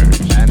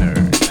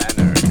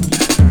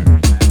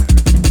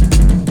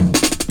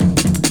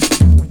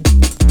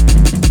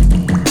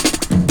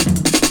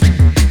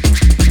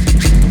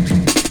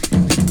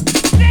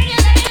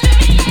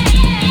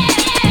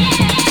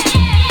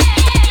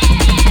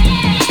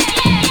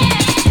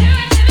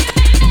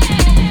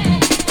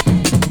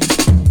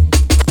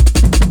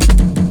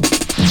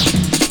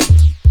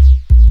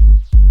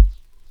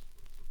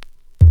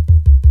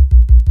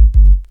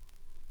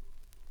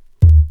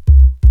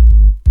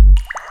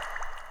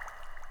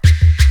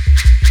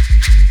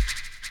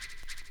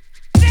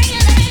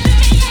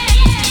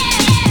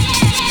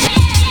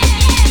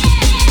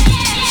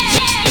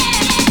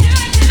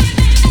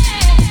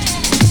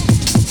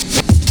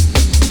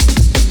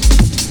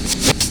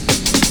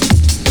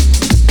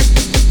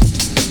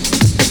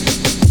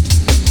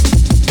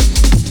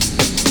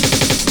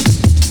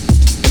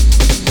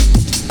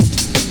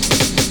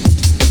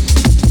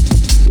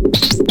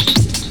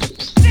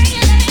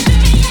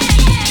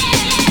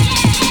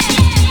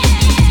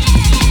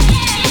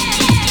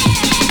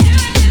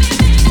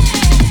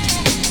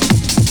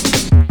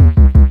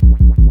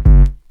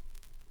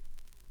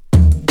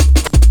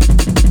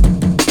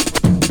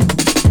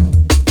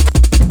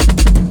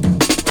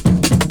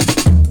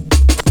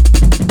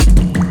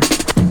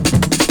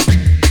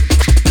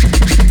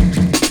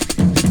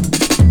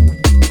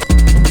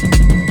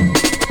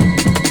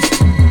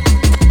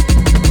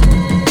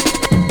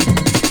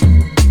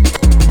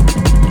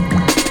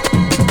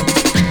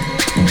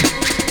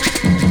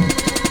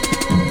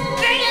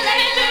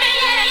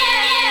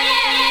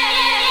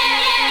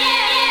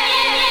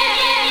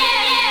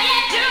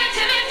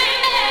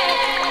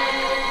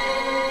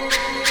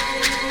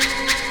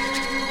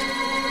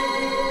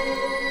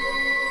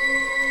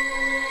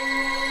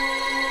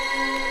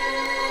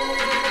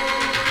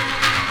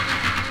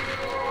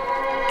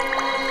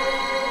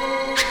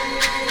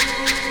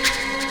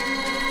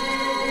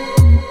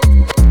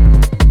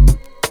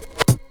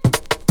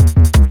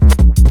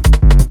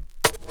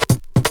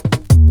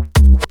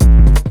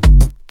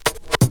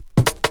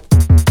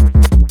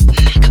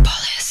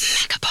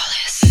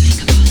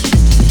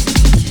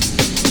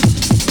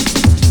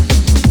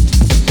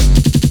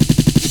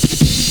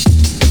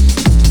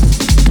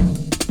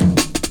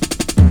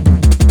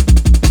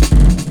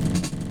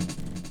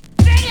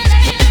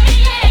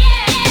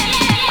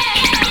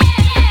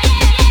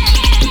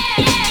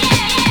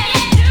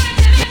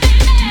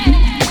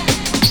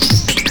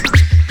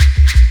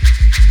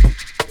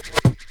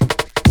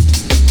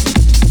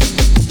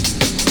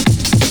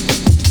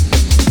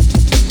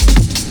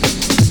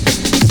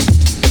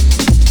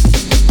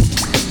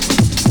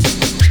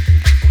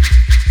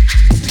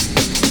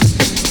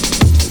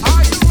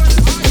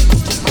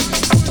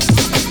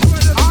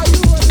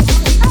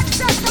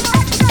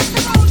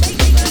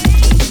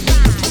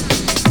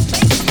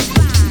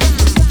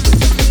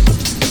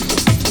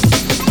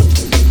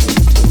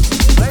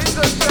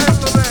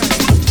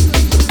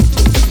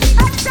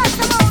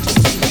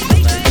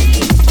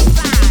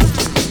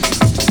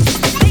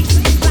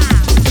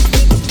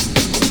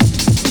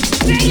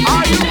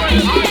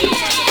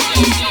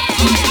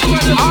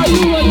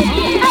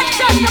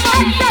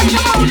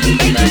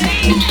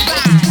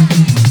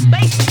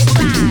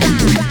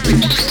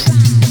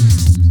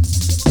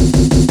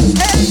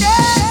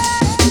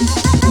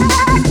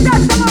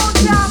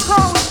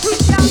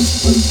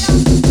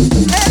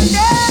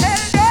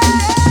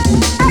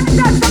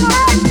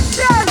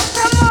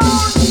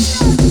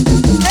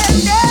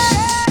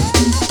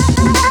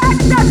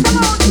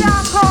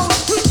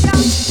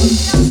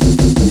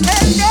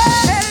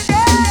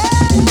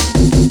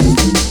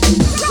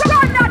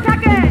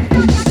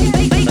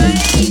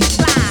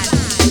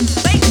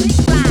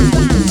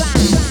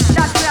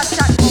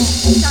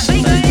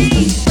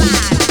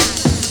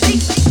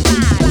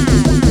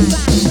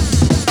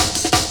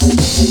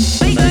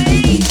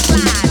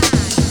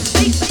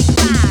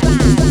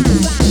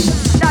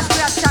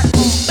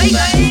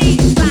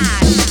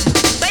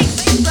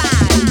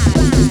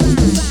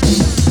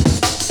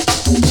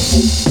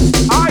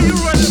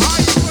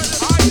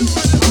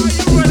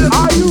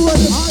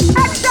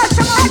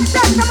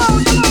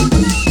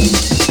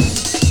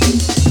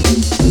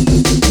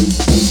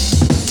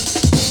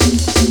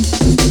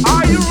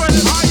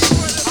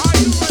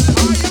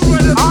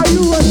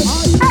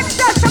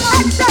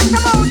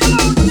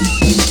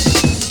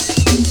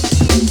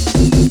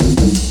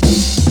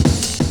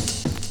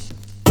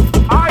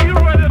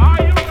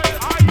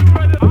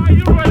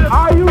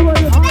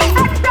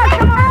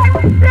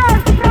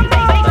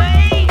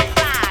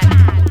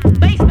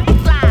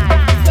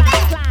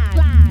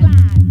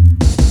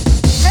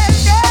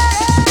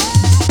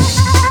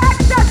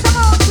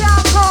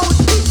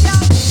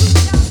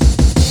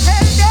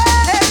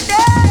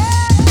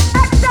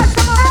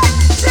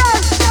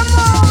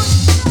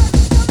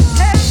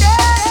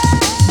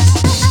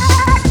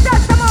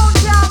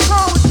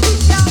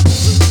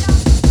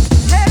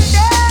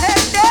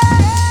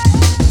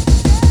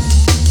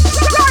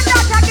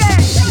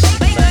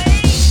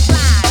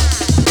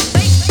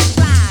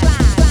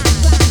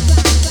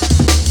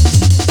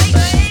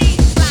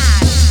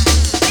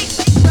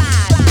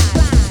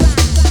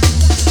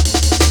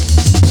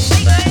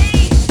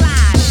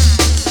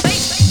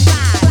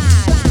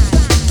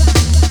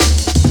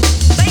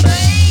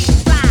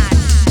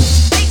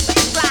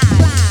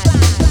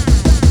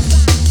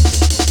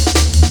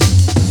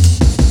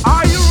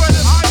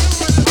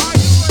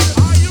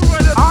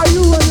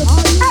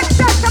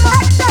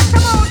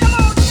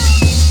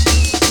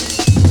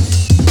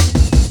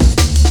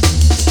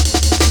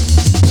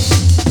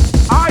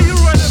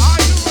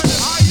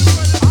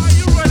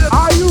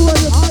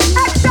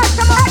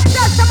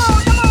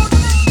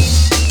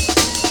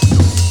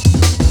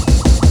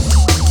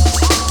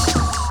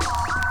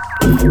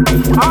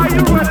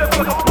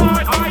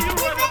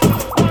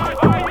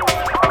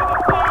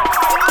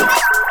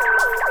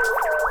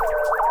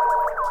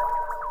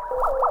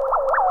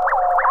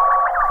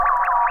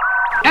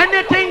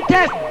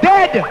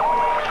 dead.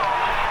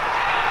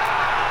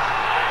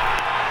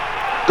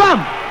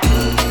 Come.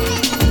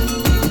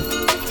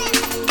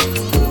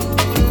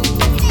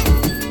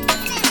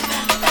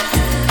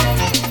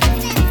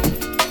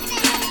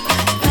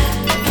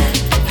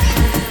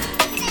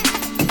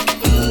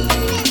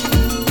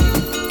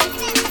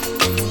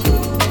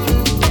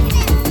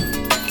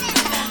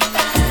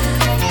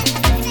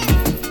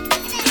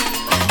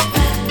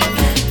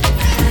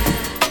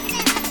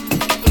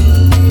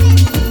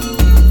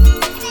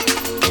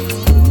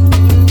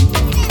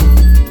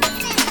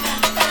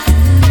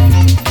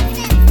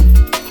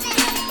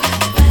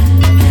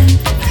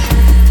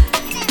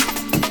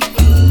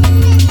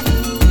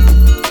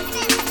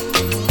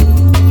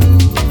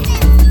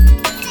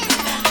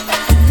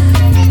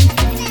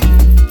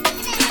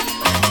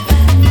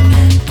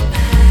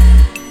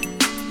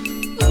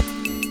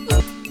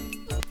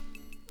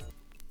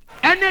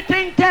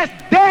 Anything test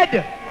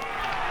dead.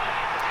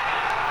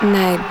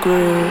 Night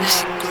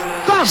grooves.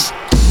 Come.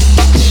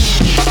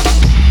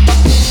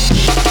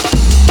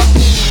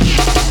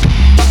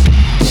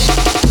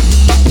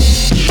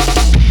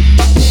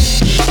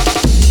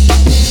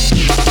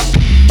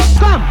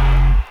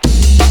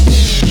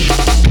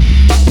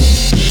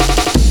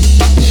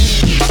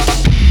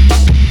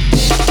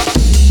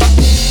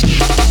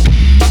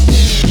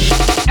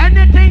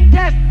 Anything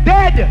test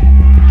dead.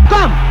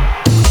 Come.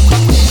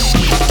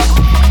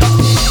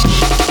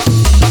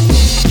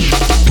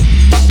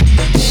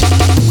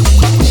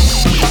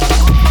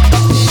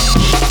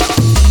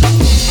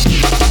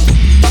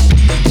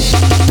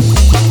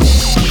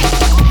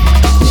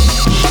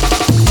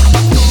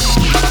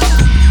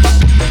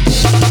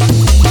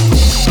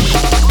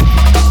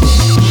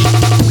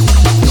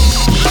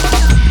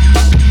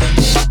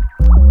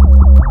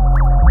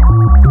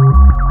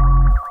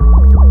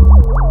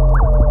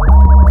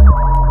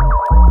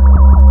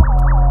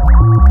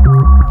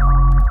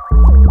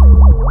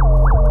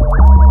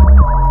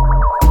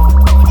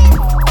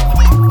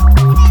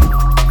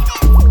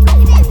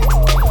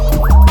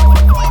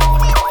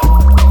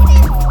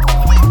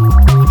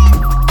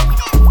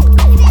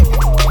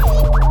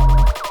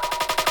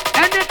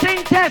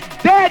 Anything test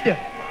dead.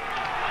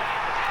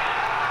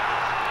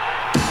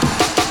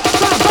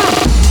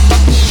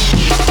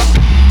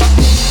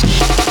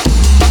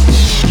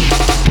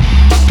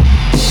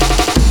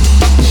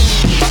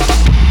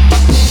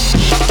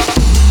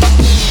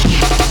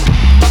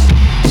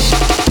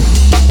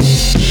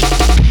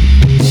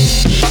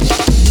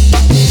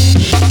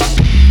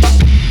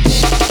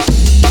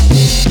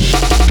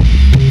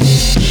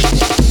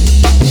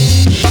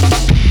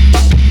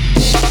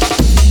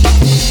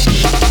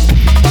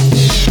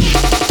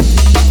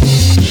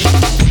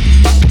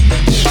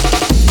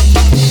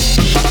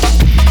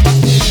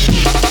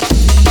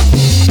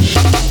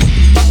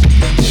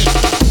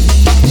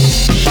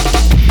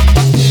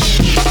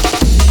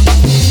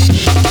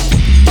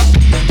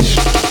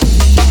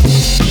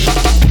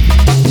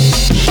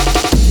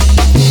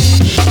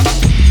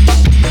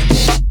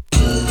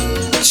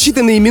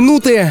 Считанные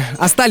минуты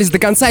остались до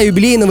конца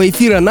юбилейного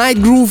эфира Night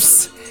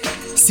Grooves.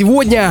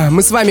 Сегодня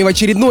мы с вами в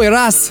очередной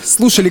раз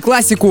слушали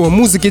классику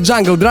музыки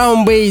Jungle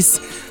Drum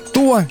Bass,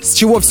 то, с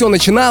чего все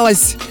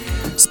начиналось.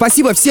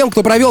 Спасибо всем,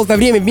 кто провел это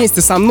время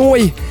вместе со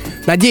мной.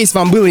 Надеюсь,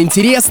 вам было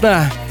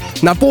интересно.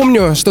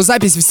 Напомню, что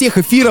запись всех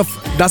эфиров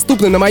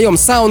доступны на моем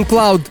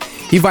SoundCloud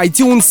и в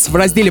iTunes в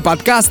разделе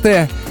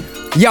 «Подкасты».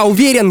 Я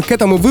уверен, к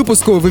этому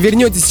выпуску вы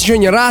вернетесь еще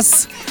не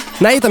раз.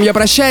 На этом я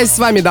прощаюсь с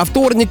вами до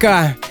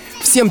вторника.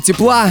 Всем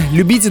тепла,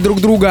 любите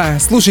друг друга,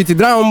 слушайте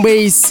Drum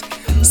Bass.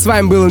 С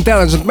вами был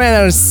Intelligent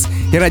Manners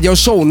и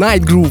радиошоу Night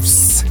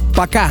Grooves.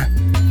 Пока!